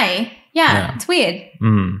 in a way. Yeah. It's weird.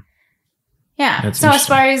 Yeah. That's so I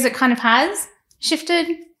suppose it kind of has shifted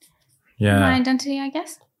my identity, I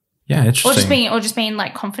guess. Yeah, interesting. Or just being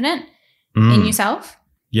like confident in yourself.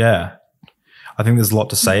 Yeah. I think there's a lot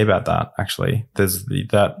to say about that, actually. There's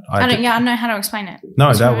I don't know how to explain it.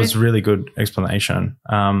 No, that was really good explanation.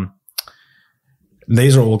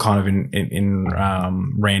 These are all kind of in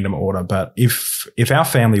random order, but if our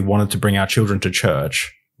family wanted to bring our children to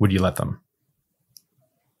church, would you let them?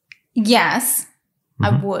 Yes,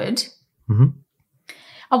 I would.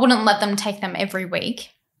 I wouldn't let them take them every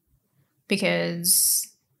week because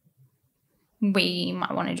we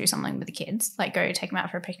might want to do something with the kids, like go take them out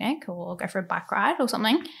for a picnic or go for a bike ride or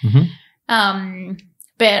something.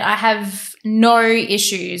 But But I have no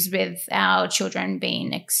issues with our children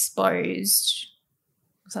being exposed,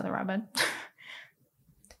 was that the right word?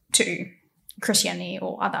 To Christianity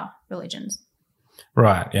or other religions.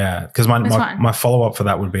 Right, yeah. Because my follow-up for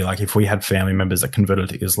that would be like if we had family members that converted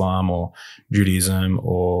to Islam or Judaism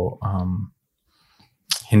or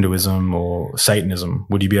Hinduism or Satanism,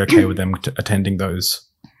 would you be okay with them attending those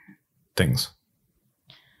things?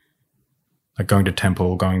 Like going to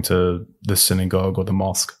temple, going to the synagogue or the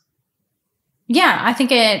mosque? Yeah, I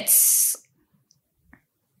think I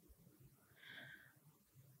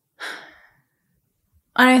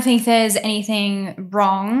don't think there's anything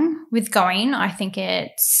wrong with going. I think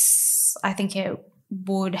it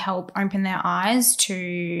would help open their eyes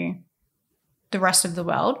to the rest of the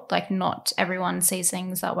world. Like not everyone sees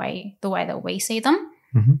things the way that we see them.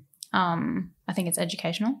 Mm-hmm. I think it's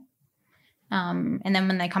educational. And then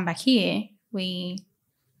when they come back here, we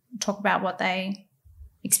talk about what they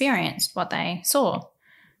experienced, what they saw,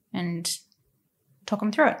 and talk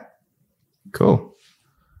them through it. Cool.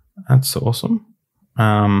 That's awesome.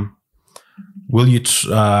 Will you,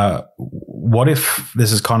 what if,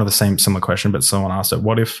 this is kind of the similar question, but someone asked it,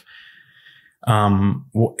 what if,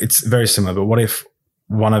 it's very similar, but what if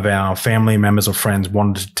one of our family members or friends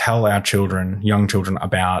wanted to tell our children, young children,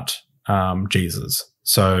 about Jesus?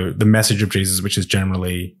 So the message of Jesus, which is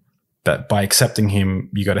generally that by accepting him,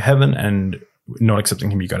 you go to heaven, and not accepting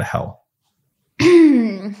him, you go to hell.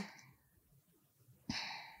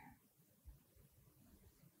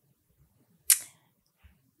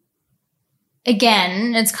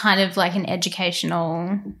 Again, it's kind of like an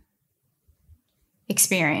educational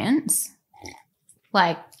experience.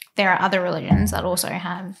 Like there are other religions that also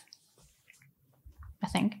have, I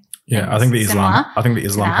think. Yeah, I think the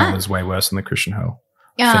Islam hell is way worse than the Christian hell.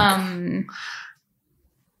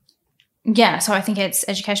 Yeah, so I think it's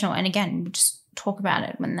educational, and again, we'll just talk about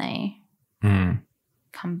it when they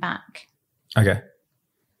come back. Okay,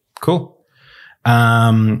 cool.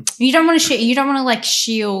 You don't want to like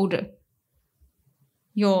shield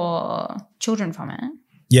your children from it.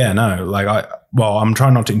 Yeah, no, like I'm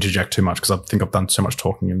trying not to interject too much because I think I've done so much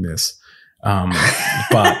talking in this.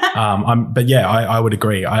 But yeah, I would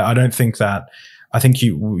agree. I don't think that. I think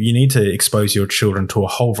you need to expose your children to a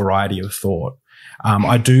whole variety of thought.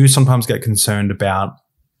 I do sometimes get concerned about,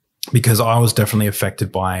 because I was definitely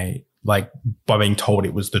affected by being told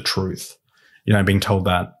it was the truth, being told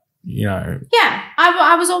that, Yeah.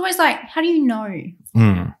 I was always like, how do you know?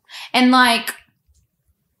 And like,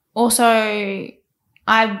 also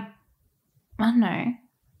I don't know.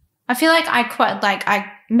 I feel like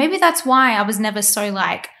maybe that's why I was never so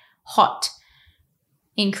like hot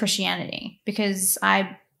in Christianity, because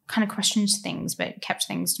I kind of questioned things but kept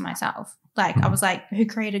things to myself. Like I was like, who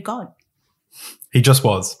created God? He just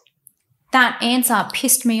was. That answer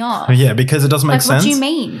pissed me off. Yeah, because it doesn't make sense. What do you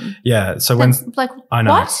mean? Yeah, so when I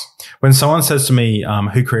know what? When someone says to me,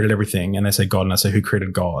 who created everything, and they say God, and I say, who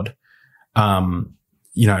created God? Or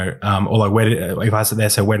like if I said they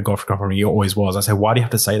say, where did God come from? He always was. I say, why do you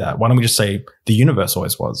have to say that? Why don't we just say the universe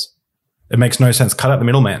always was? It makes no sense. Cut out the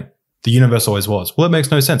middleman. The universe always was. Well, it makes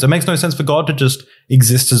no sense. It makes no sense for God to just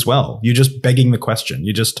exist as well. You're just begging the question.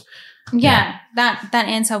 You just that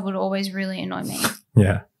answer would always really annoy me.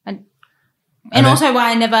 Yeah. And also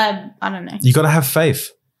why I don't know. You got to have faith.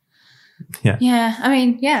 Yeah. Yeah. I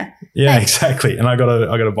mean, yeah. Yeah, exactly. And I got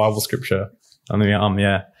a Bible scripture on the arm.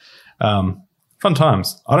 Yeah. Fun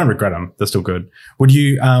times. I don't regret them. They're still good. Will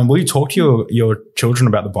you talk to your children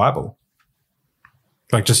about the Bible?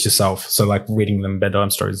 Like just yourself. So like reading them bedtime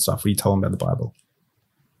stories and stuff. Will you tell them about the Bible?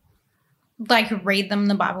 Like read them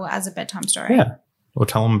the Bible as a bedtime story? Yeah. Or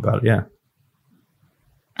tell them about it. Yeah.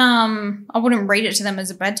 I wouldn't read it to them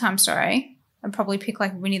as a bedtime story. I'd probably pick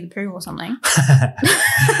like Winnie the Pooh or something.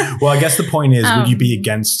 Well, I guess the point is, would you be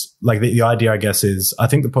against, like the idea, I guess, is, I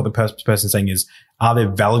think the person saying is, are there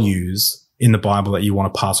values in the Bible that you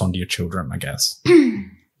want to pass on to your children, I guess?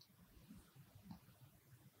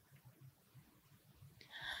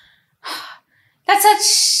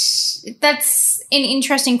 That's an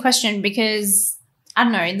interesting question, because I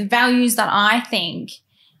don't know, the values that I think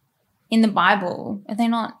in the Bible, are they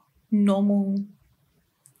not normal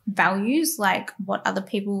values like what other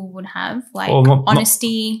people would have, like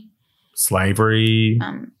honesty, slavery,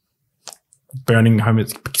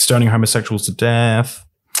 stoning homosexuals to death?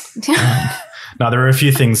 No, there are a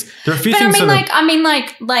few things. There are a few things.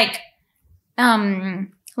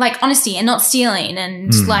 Like honesty and not stealing,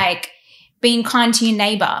 and like being kind to your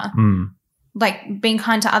neighbor, like being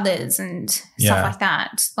kind to others and stuff like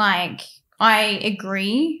that. Like I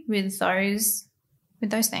agree with those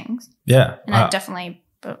things. Yeah, and I definitely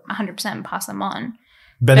 100% pass them on.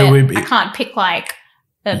 But it would be, I can't pick like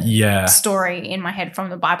a yeah. story in my head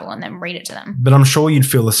from the Bible and then read it to them. But I'm sure you'd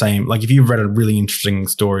feel the same. Like if you read a really interesting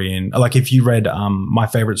story like if you read my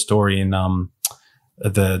favorite story in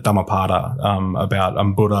the Dhammapada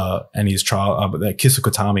about Buddha and his child, the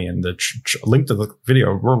Kisukutami, and the link to the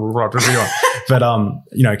video. But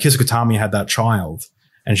Kisukutami had that child,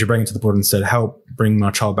 and she brought it to the Buddha and said, "Help bring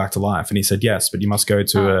my child back to life." And he said, "Yes, but you must go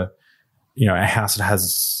to a house that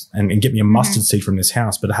has and get me a mustard seed from this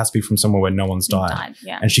house, but it has to be from somewhere where no one's died."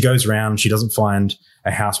 Yeah. And she goes around, she doesn't find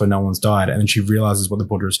a house where no one's died, and then she realizes what the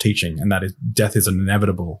Buddha is teaching, and that is death is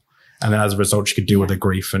inevitable. And then as a result, she could deal with her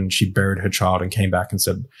grief, and she buried her child and came back and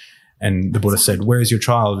said, and the Buddha said, "Where is your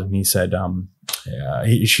child?" And he said,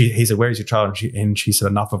 he said, "Where is your child?" And she said,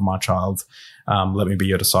 "Enough of my child. Let me be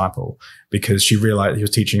your disciple," because she realized he was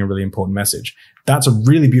teaching a really important message. That's a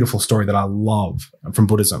really beautiful story that I love from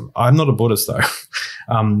Buddhism. I'm not a Buddhist though.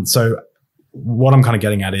 So what I'm kind of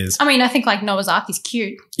getting at is, I mean, I think like Noah's Ark is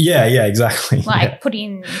cute. Yeah, exactly. Like put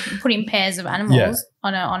in pairs of animals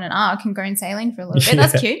on an ark and go sailing for a little bit.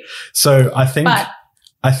 That's cute. So I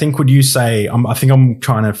think would you say, I think I'm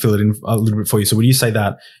trying to fill it in a little bit for you. So would you say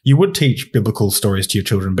that you would teach biblical stories to your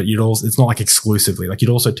children, but it's not like exclusively, like you'd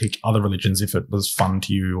also teach other religions if it was fun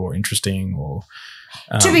to you or interesting or.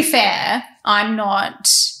 To be fair, I'm not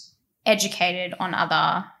educated on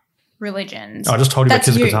other religions. I just told you about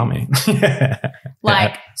Kisukutami.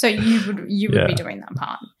 So you would be doing that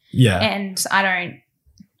part. Yeah. And I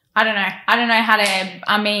don't know how to,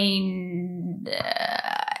 I mean,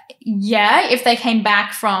 if they came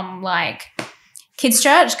back from like kids'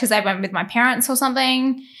 church because they went with my parents or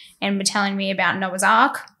something and were telling me about Noah's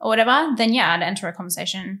Ark or whatever, then I'd enter a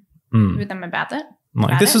conversation with them about that.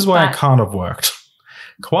 Like, this is why I can't have worked.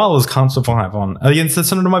 Koalas can't survive on. Send it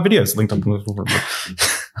to my videos linked up.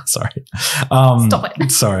 Sorry. Stop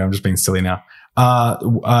it. Sorry, I'm just being silly now.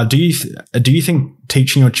 Do you think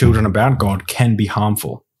teaching your children about God can be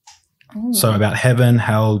harmful? Ooh. So about heaven,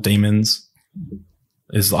 hell, demons.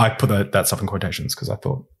 I put that stuff in quotations because I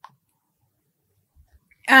thought.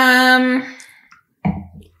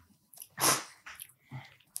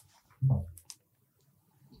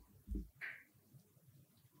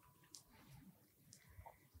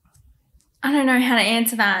 I don't know how to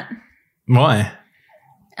answer that. Why?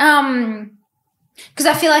 Because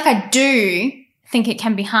I feel like I do think it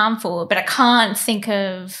can be harmful, but I can't think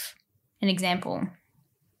of an example.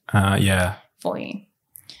 For you.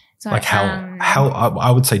 So, like hell, I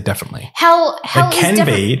would say definitely. Hell it can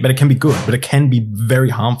be, but it can be good, but it can be very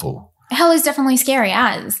harmful. Hell is definitely scary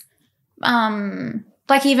as,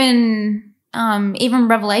 like even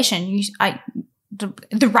Revelation,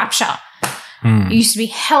 the rapture. I used to be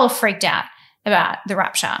hella freaked out about the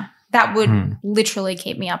rapture. That would literally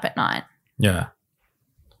keep me up at night. Yeah.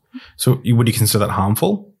 So would you consider that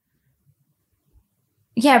harmful?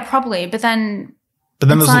 Yeah, probably. But then is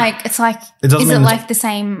it like the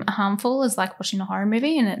same harmful as like watching a horror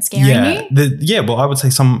movie and it's scaring you? Well, I would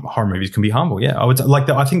say some horror movies can be harmful. Yeah, I would like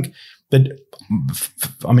that. I think that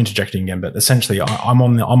I'm interjecting again, but essentially I'm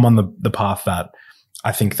on the path that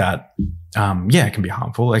I think that it can be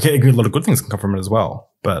harmful. Like a lot of good things can come from it as well.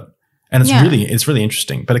 And it's really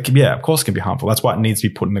interesting. But it can, of course, it can be harmful. That's why it needs to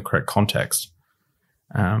be put in the correct context.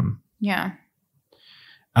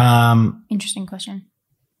 Interesting question.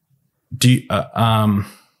 Do you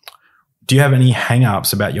have any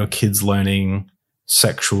hang-ups about your kids learning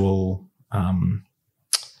sexual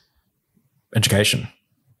education?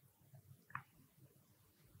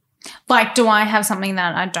 Like, do I have something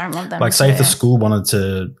that I don't want them to? Like, say if the school wanted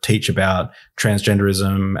to teach about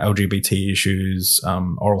transgenderism, LGBT issues,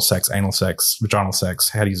 oral sex, anal sex, vaginal sex,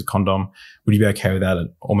 how to use a condom, would you be okay with that at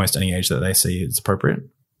almost any age that they see it's appropriate?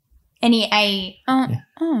 Any age?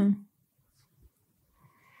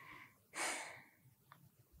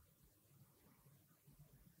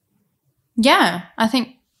 Yeah, I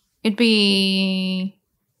think it'd be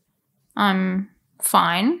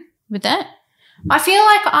fine with it. I feel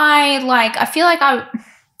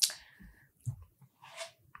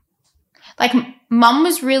like mum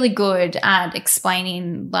was really good at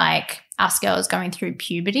explaining like us girls going through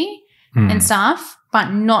puberty and stuff, but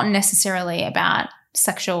not necessarily about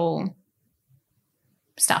sexual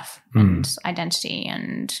stuff and identity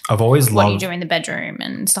and what you do in the bedroom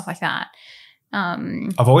and stuff like that.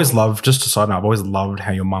 I've always loved, just a side note, I've always loved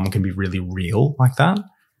how your mum can be really real like that.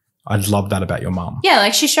 I love that about your mum. Yeah,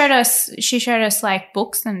 like she showed us like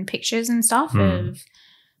books and pictures and stuff of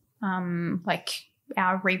like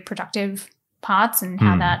our reproductive parts and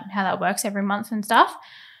how that works every month and stuff.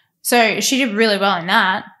 So she did really well in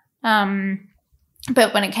that.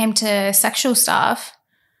 But when it came to sexual stuff,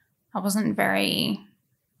 I wasn't very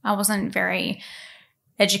I wasn't very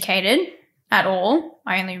educated at all.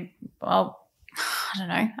 I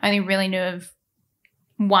only really knew of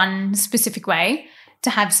one specific way to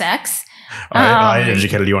have sex. I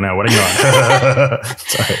educated you on our wedding night.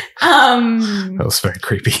 Sorry. That was very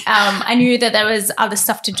creepy. I knew that there was other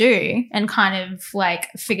stuff to do and kind of like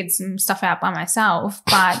figured some stuff out by myself,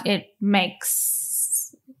 but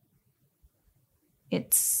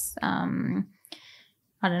it's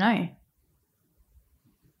I don't know.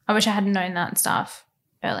 I wish I had known that stuff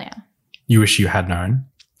earlier. You wish you had known?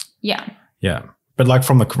 Yeah. Yeah. But like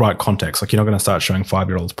from the right context, like you're not going to start showing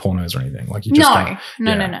 5-year-olds pornos or anything. Like you just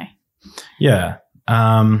No. Yeah.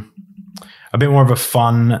 A bit more of a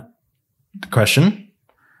fun question.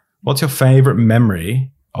 What's your favorite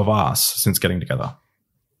memory of us since getting together?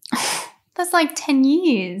 That's like 10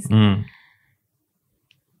 years.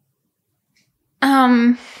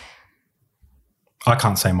 I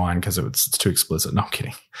can't say mine because it's too explicit. No, I'm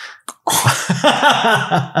kidding.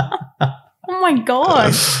 Oh my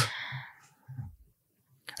God.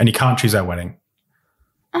 And you can't choose our wedding.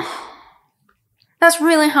 That's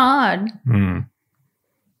really hard.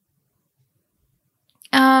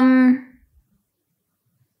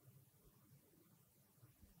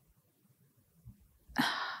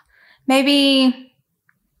 Maybe,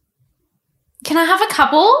 can I have a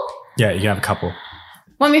couple? Yeah, you can have a couple.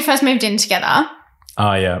 When we first moved in together.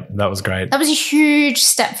 Oh, yeah, that was great. That was a huge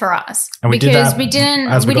step for us. And we did that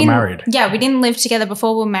as we got married. Yeah, we didn't live together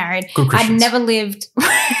before we were married. Good Christians.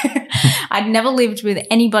 I'd never lived with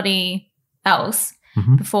anybody else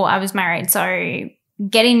before I was married. So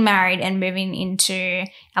getting married and moving into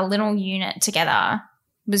a little unit together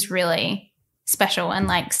was really special, and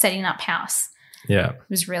like setting up house. Yeah.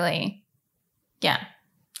 Was really, I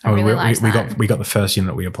really liked that. We got the first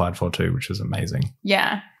unit we applied for too, which was amazing.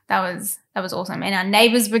 Yeah. That was awesome. And our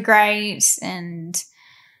neighbors were great, and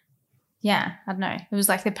I don't know. It was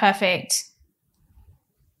like the perfect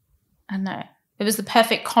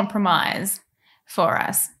compromise for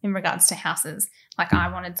us in regards to houses. Like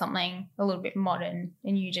I wanted something a little bit modern,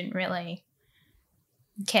 and you didn't really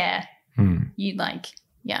care. You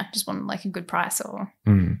just wanted like a good price or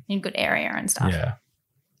in a good area and stuff.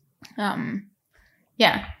 Yeah.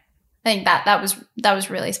 I think that was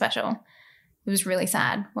really special. It was really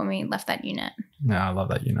sad when we left that unit. No, I love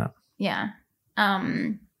that unit. Yeah.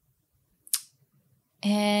 And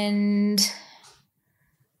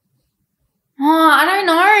I don't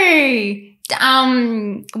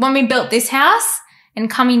know. When we built this house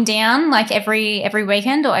and coming down like every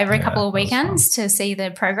weekend or every couple of weekends to see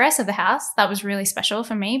the progress of the house, that was really special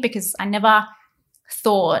for me, because I never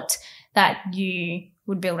thought that you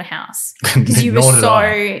would build a house, because you were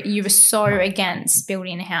so against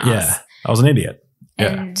building a house. Yeah. I was an idiot.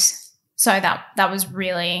 And so that was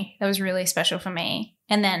really special for me.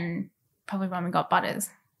 And then probably when we got Butters.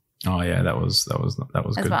 Oh yeah, that was as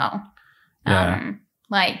good. Well. Yeah.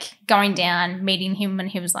 Like going down, meeting him when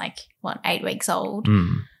he was like 8 weeks old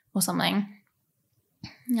or something.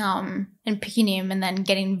 And picking him and then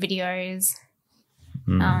getting videos.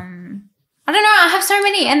 I don't know. I have so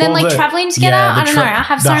many. And then traveling together. I don't know. I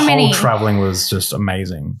have so many. The whole traveling was just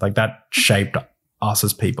amazing. Like that shaped us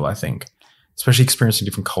as people, I think, especially experiencing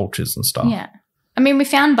different cultures and stuff. Yeah. I mean, we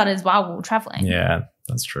found Butters while we were traveling. Yeah,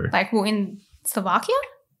 that's true. Like we're in Slovakia?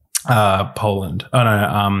 Poland. Oh,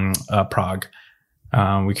 no, Prague.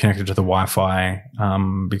 We connected to the Wi-Fi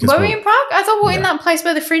because were we in Prague? I thought we were in that place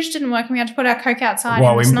where the fridge didn't work and we had to put our Coke outside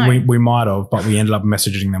in the snow. We might have, but we ended up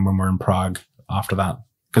messaging them when we were in Prague after that,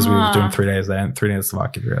 because we were doing 3 days there and 3 days in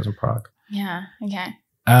Slovakia, 3 days in Prague. Yeah, okay.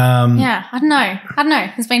 I don't know.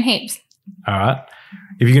 There's been heaps. All right.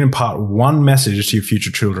 If you can impart one message to your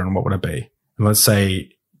future children, what would it be? And let's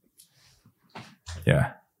say,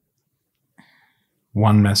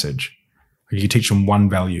 one message. You could teach them one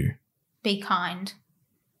value. Be kind.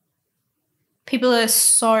 People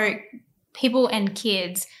and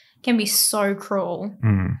kids can be so cruel.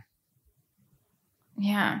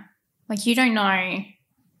 Yeah. Like you don't know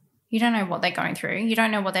what they're going through. You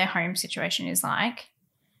don't know what their home situation is like.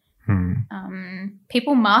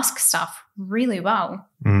 People mask stuff really well.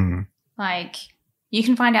 Like you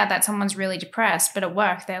can find out that someone's really depressed, but at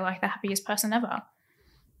work they're like the happiest person ever.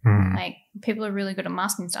 Like people are really good at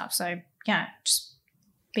masking stuff. So just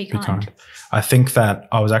be kind. I think that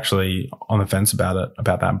I was actually on the fence about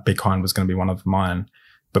that. Be kind was going to be one of mine,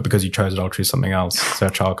 but because you chose it, I'll choose something else. So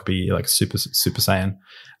our child could be like super saiyan.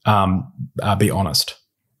 Be honest.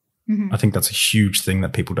 I think that's a huge thing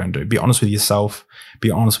that people don't do. Be honest with yourself. Be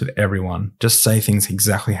honest with everyone. Just say things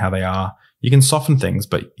exactly how they are. You can soften things,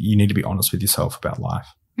 but you need to be honest with yourself about life.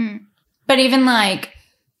 But even like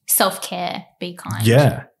self-care, be kind.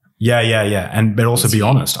 Yeah. And but also be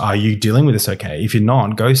honest. Are you dealing with this okay? If you're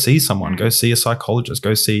not, go see someone. Go see a psychologist.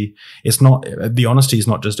 Go see. It's not the honesty is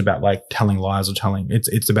not just about like telling lies or telling.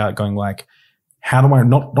 It's about going like, how do I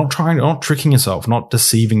not tricking yourself, not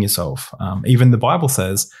deceiving yourself. Even the Bible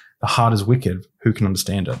says the heart is wicked. Who can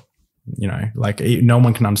understand it? You know, like no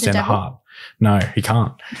one can understand the heart. No, he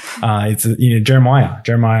can't. It's Jeremiah. I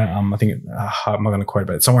think I'm not going to quote,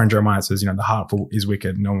 but somewhere in Jeremiah it says, the heart is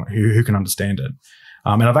wicked. No one who can understand it.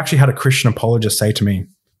 And I've actually had a Christian apologist say to me,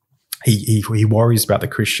 he worries about the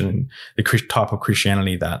type of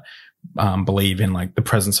Christianity that believe in like the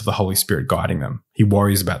presence of the Holy Spirit guiding them. He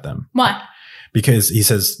worries about them. Why? Because he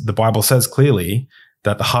says the Bible says clearly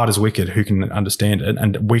that the heart is wicked, who can understand it,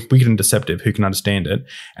 and wicked and deceptive, who can understand it.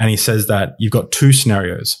 And he says that you've got two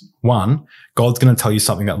scenarios. One, God's going to tell you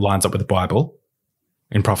something that lines up with the Bible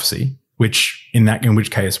in prophecy, in which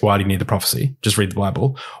case, why do you need the prophecy? Just read the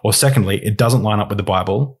Bible. Or secondly, it doesn't line up with the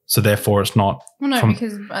Bible, so therefore it's not. Well, no,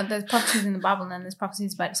 because there's prophecies in the Bible and then there's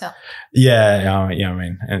prophecies about itself.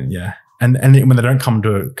 And when they don't come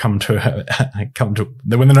to when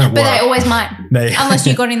they don't work. But they always might, unless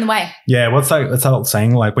you got in the way. Yeah, what's that old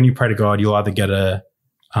saying? Like when you pray to God, you'll either get a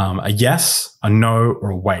yes, a no,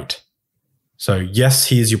 or a wait. So yes,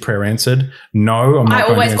 here's your prayer answered. No, I'm not. I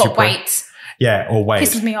always got wait. Yeah, or wait.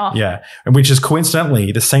 Pisses me off. Yeah, and which is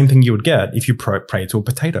coincidentally the same thing you would get if you pray to a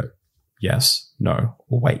potato. Yes, no,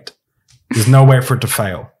 or wait. There's no way for it to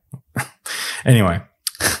fail. Anyway,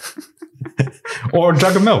 or a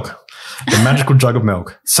jug of milk. The magical jug of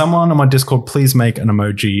milk. Someone on my Discord, please make an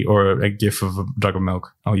emoji or a GIF of a jug of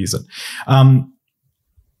milk. I'll use it.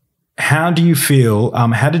 How do you feel?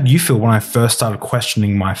 How did you feel when I first started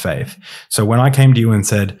questioning my faith? So when I came to you and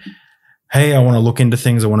said, "Hey, I want to look into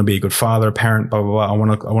things. I want to be a good father, a parent, blah blah blah. I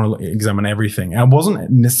want to examine everything." And I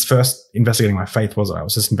wasn't first investigating my faith, was I? I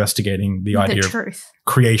was just investigating the idea of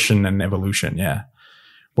creation and evolution. Yeah.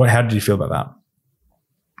 How did you feel about that?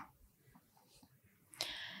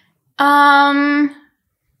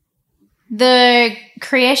 The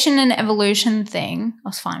creation and evolution thing, I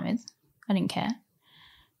was fine with. I didn't care.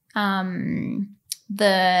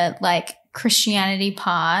 The like Christianity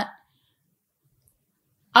part,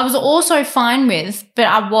 I was also fine with, but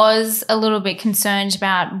I was a little bit concerned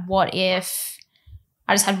about what if.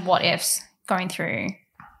 I just had what ifs going through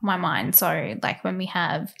my mind. So like when we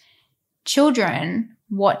have children,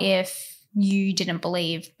 what if you didn't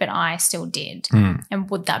believe, but I still did? And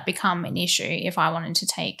would that become an issue if I wanted to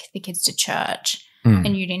take the kids to church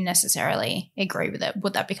and you didn't necessarily agree with it?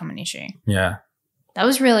 Would that become an issue? Yeah. That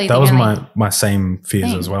was really that was my same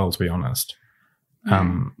fears as well, to be honest.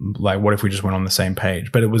 Like what if we just went on the same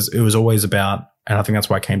page? But it was always about, and I think that's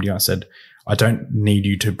why I came to you. I said, I don't need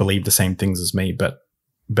you to believe the same things as me, but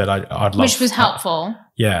I'd love, which was helpful.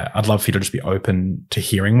 I'd love for you to just be open to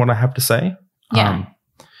hearing what I have to say.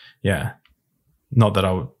 Yeah. Not that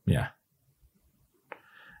I would, yeah.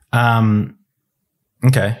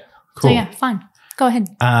 Okay, cool. So yeah, fine. Go ahead.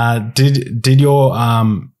 Did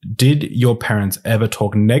your parents ever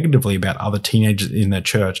talk negatively about other teenagers in their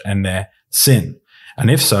church and their sin?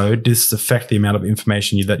 And if so, did this affect the amount of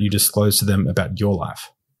information that you disclose to them about your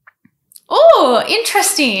life? Oh,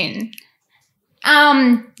 interesting.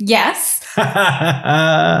 Yes.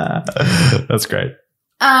 That's great.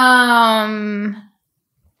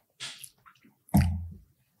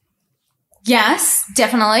 Yes,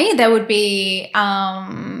 definitely. There would be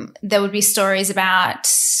stories about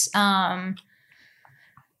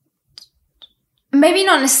maybe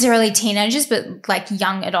not necessarily teenagers, but like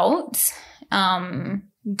young adults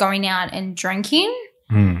going out and drinking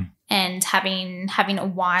and having a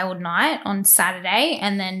wild night on Saturday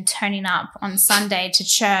and then turning up on Sunday to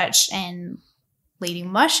church and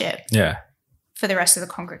leading worship. Yeah. For the rest of the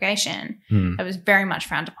congregation. It was very much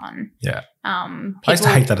frowned upon. Yeah. I used to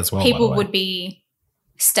hate that as well. People would be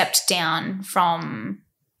stepped down from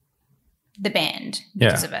the band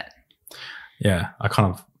because of it. Yeah. I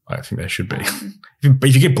think they should be.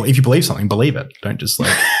 If you believe something, believe it. Don't just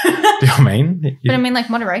like, do you know what I mean? But I mean like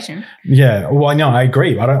moderation. Yeah. Well, I know. I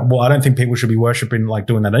agree. I don't think people should be worshiping like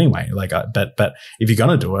doing that anyway. Like, but if you're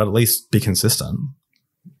going to do it, at least be consistent.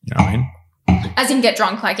 You know what I mean? As in get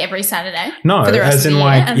drunk like every Saturday? No, for the rest as in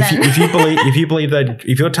like if you believe that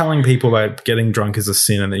if you're telling people that getting drunk is a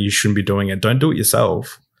sin and that you shouldn't be doing it, don't do it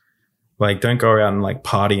yourself. Like don't go out and like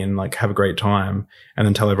party and like have a great time and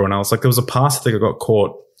then tell everyone else. Like there was a pastor that got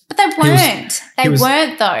caught. But they weren't. They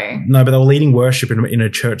weren't though. No, but they were leading worship in a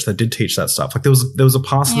church that did teach that stuff. Like there was a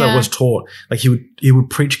pastor that was taught like he would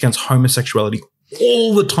preach against homosexuality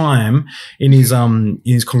all the time in his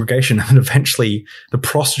congregation. And then eventually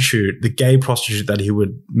the gay prostitute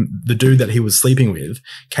the dude that he was sleeping with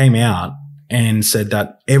came out and said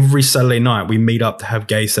that every Saturday night we meet up to have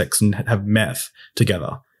gay sex and have meth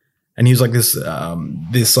together. And he was like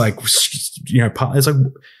it's like,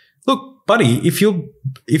 look, buddy, if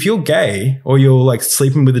you're gay or you're like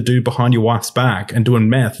sleeping with a dude behind your wife's back and doing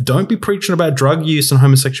meth, don't be preaching about drug use and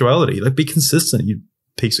homosexuality. Like, be consistent, you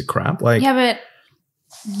piece of crap. Like, yeah, but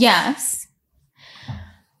yes.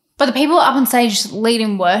 But the people up on stage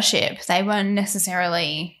leading worship, they weren't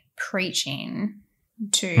necessarily preaching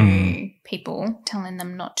to people, telling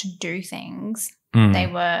them not to do things. They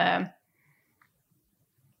were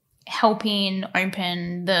helping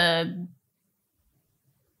open the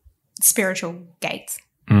spiritual gates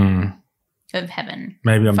of heaven.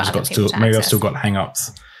 Maybe I've still got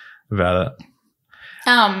hang-ups about it.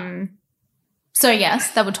 So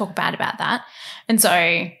yes, they would talk bad about that. And so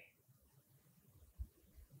I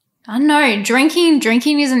don't know,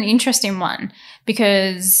 drinking is an interesting one,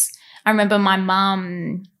 because I remember my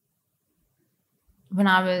mum, when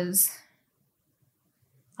I was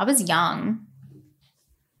young,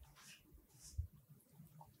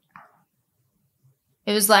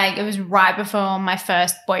 it was right before my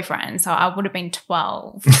first boyfriend, so I would have been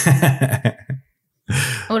 12. I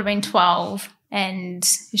would have been 12, and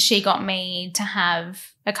she got me to have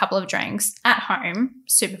a couple of drinks at home,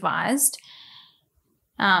 supervised,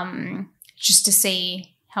 just to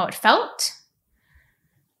see how it felt,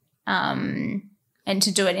 and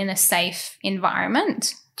to do it in a safe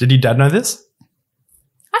environment. Did your dad know this?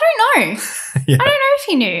 I don't know. Yeah. I don't know if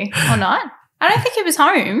he knew or not. I don't think he was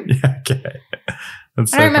home. Yeah, okay. I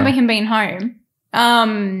don't remember him being home.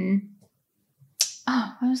 Where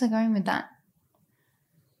was I going with that?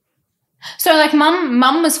 So, like,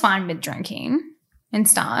 mum was fine with drinking and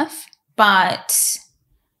stuff, but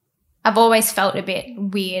I've always felt a bit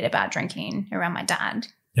weird about drinking around my dad.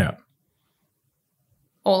 Yeah.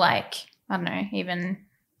 Or, like, I don't know, even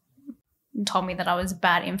told me that I was a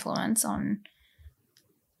bad influence on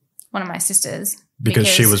one of my sisters. Because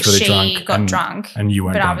she was really drunk. She got drunk. And you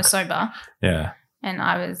weren't drunk. But drunk. I was sober. Yeah. And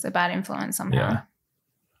I was a bad influence somehow.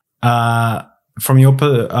 Yeah. From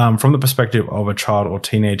the perspective of a child or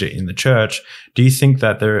teenager in the church, do you think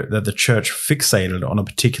that the church fixated on a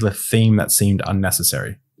particular theme that seemed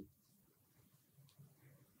unnecessary?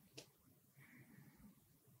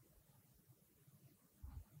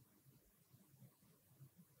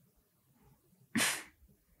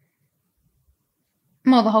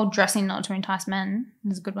 Well, the whole dressing not to entice men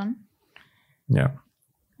is a good one. Yeah.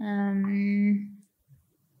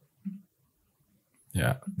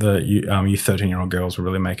 Yeah. You 13-year-old girls were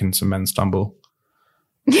really making some men stumble.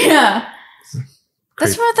 Yeah.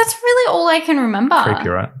 That's really all I can remember. Creepy,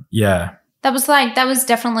 right? Yeah. That was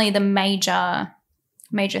definitely the major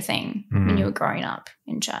thing when you were growing up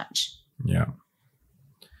in church. Yeah.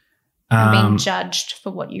 And being judged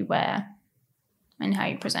for what you wear and how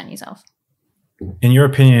you present yourself. In your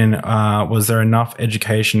opinion, was there enough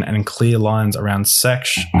education and clear lines around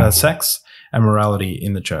sex and morality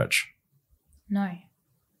in the church? No.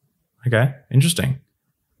 Okay, interesting.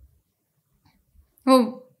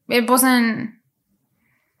 Well, it wasn't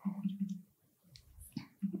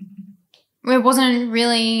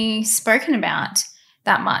really spoken about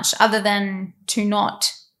that much, other than to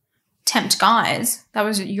not tempt guys. That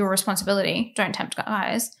was your responsibility. Don't tempt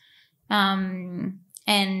guys.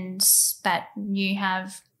 And that you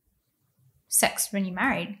have sex when you're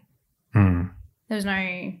married. There was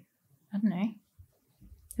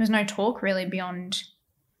no talk really beyond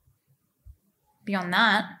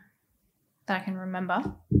that I can remember.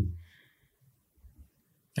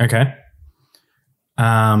 Okay.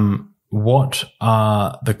 What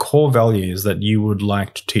are the core values that you would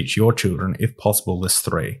like to teach your children, if possible? List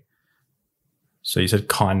 3. So you said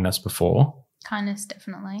kindness before. Kindness,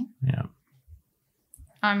 definitely. Yeah.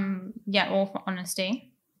 All for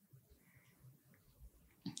honesty.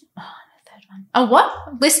 Oh, the third one. Oh,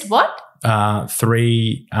 what? List what?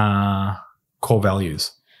 3 core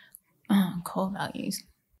values. Oh, core values.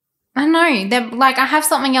 I know. They're like, I have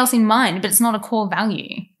something else in mind, but it's not a core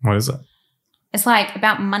value. What is it? It's like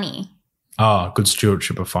about money. Oh, good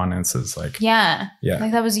stewardship of finances. Yeah. Yeah.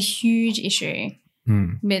 Like, that was a huge issue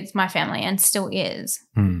with my family, and still is.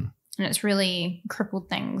 And it's really crippled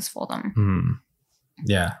things for them.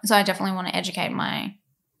 Yeah. So I definitely want to educate my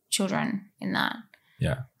children in that.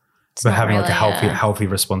 Yeah. But having really like a healthy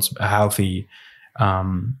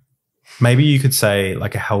maybe you could say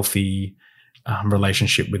like a healthy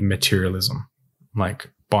relationship with materialism, like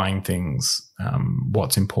buying things,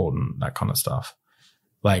 what's important, that kind of stuff.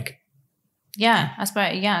 Like Yeah, I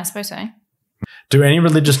suppose so. Do any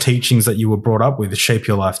religious teachings that you were brought up with shape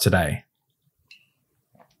your life today?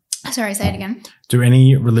 Sorry, say it again. Do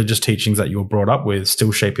any religious teachings that you were brought up with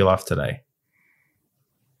still shape your life today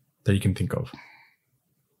that you can think of?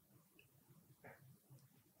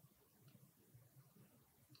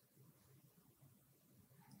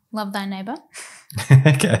 Love thy neighbor.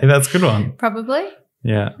 Okay, that's a good one. Probably.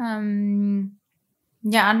 Yeah.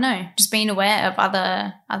 Yeah, I don't know. Just being aware of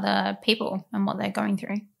other people and what they're going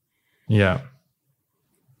through. Yeah.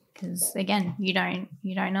 Because again, you don't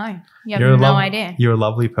know. You have no idea. You're a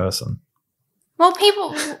lovely person. Well, people,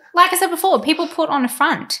 like I said before, people put on a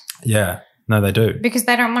front. Yeah. No, they do. Because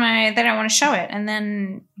they don't want to show it, and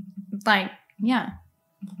then yeah.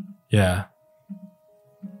 Yeah.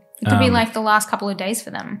 It could be like the last couple of days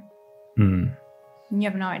for them. Mm. You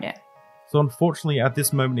have no idea. So unfortunately, at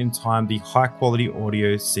this moment in time, the high quality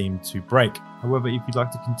audio seemed to break. However, if you'd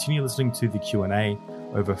like to continue listening to the Q&A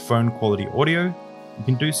over phone quality audio, you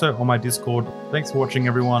can do so on my Discord. Thanks for watching,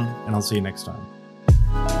 everyone, and I'll see you next time.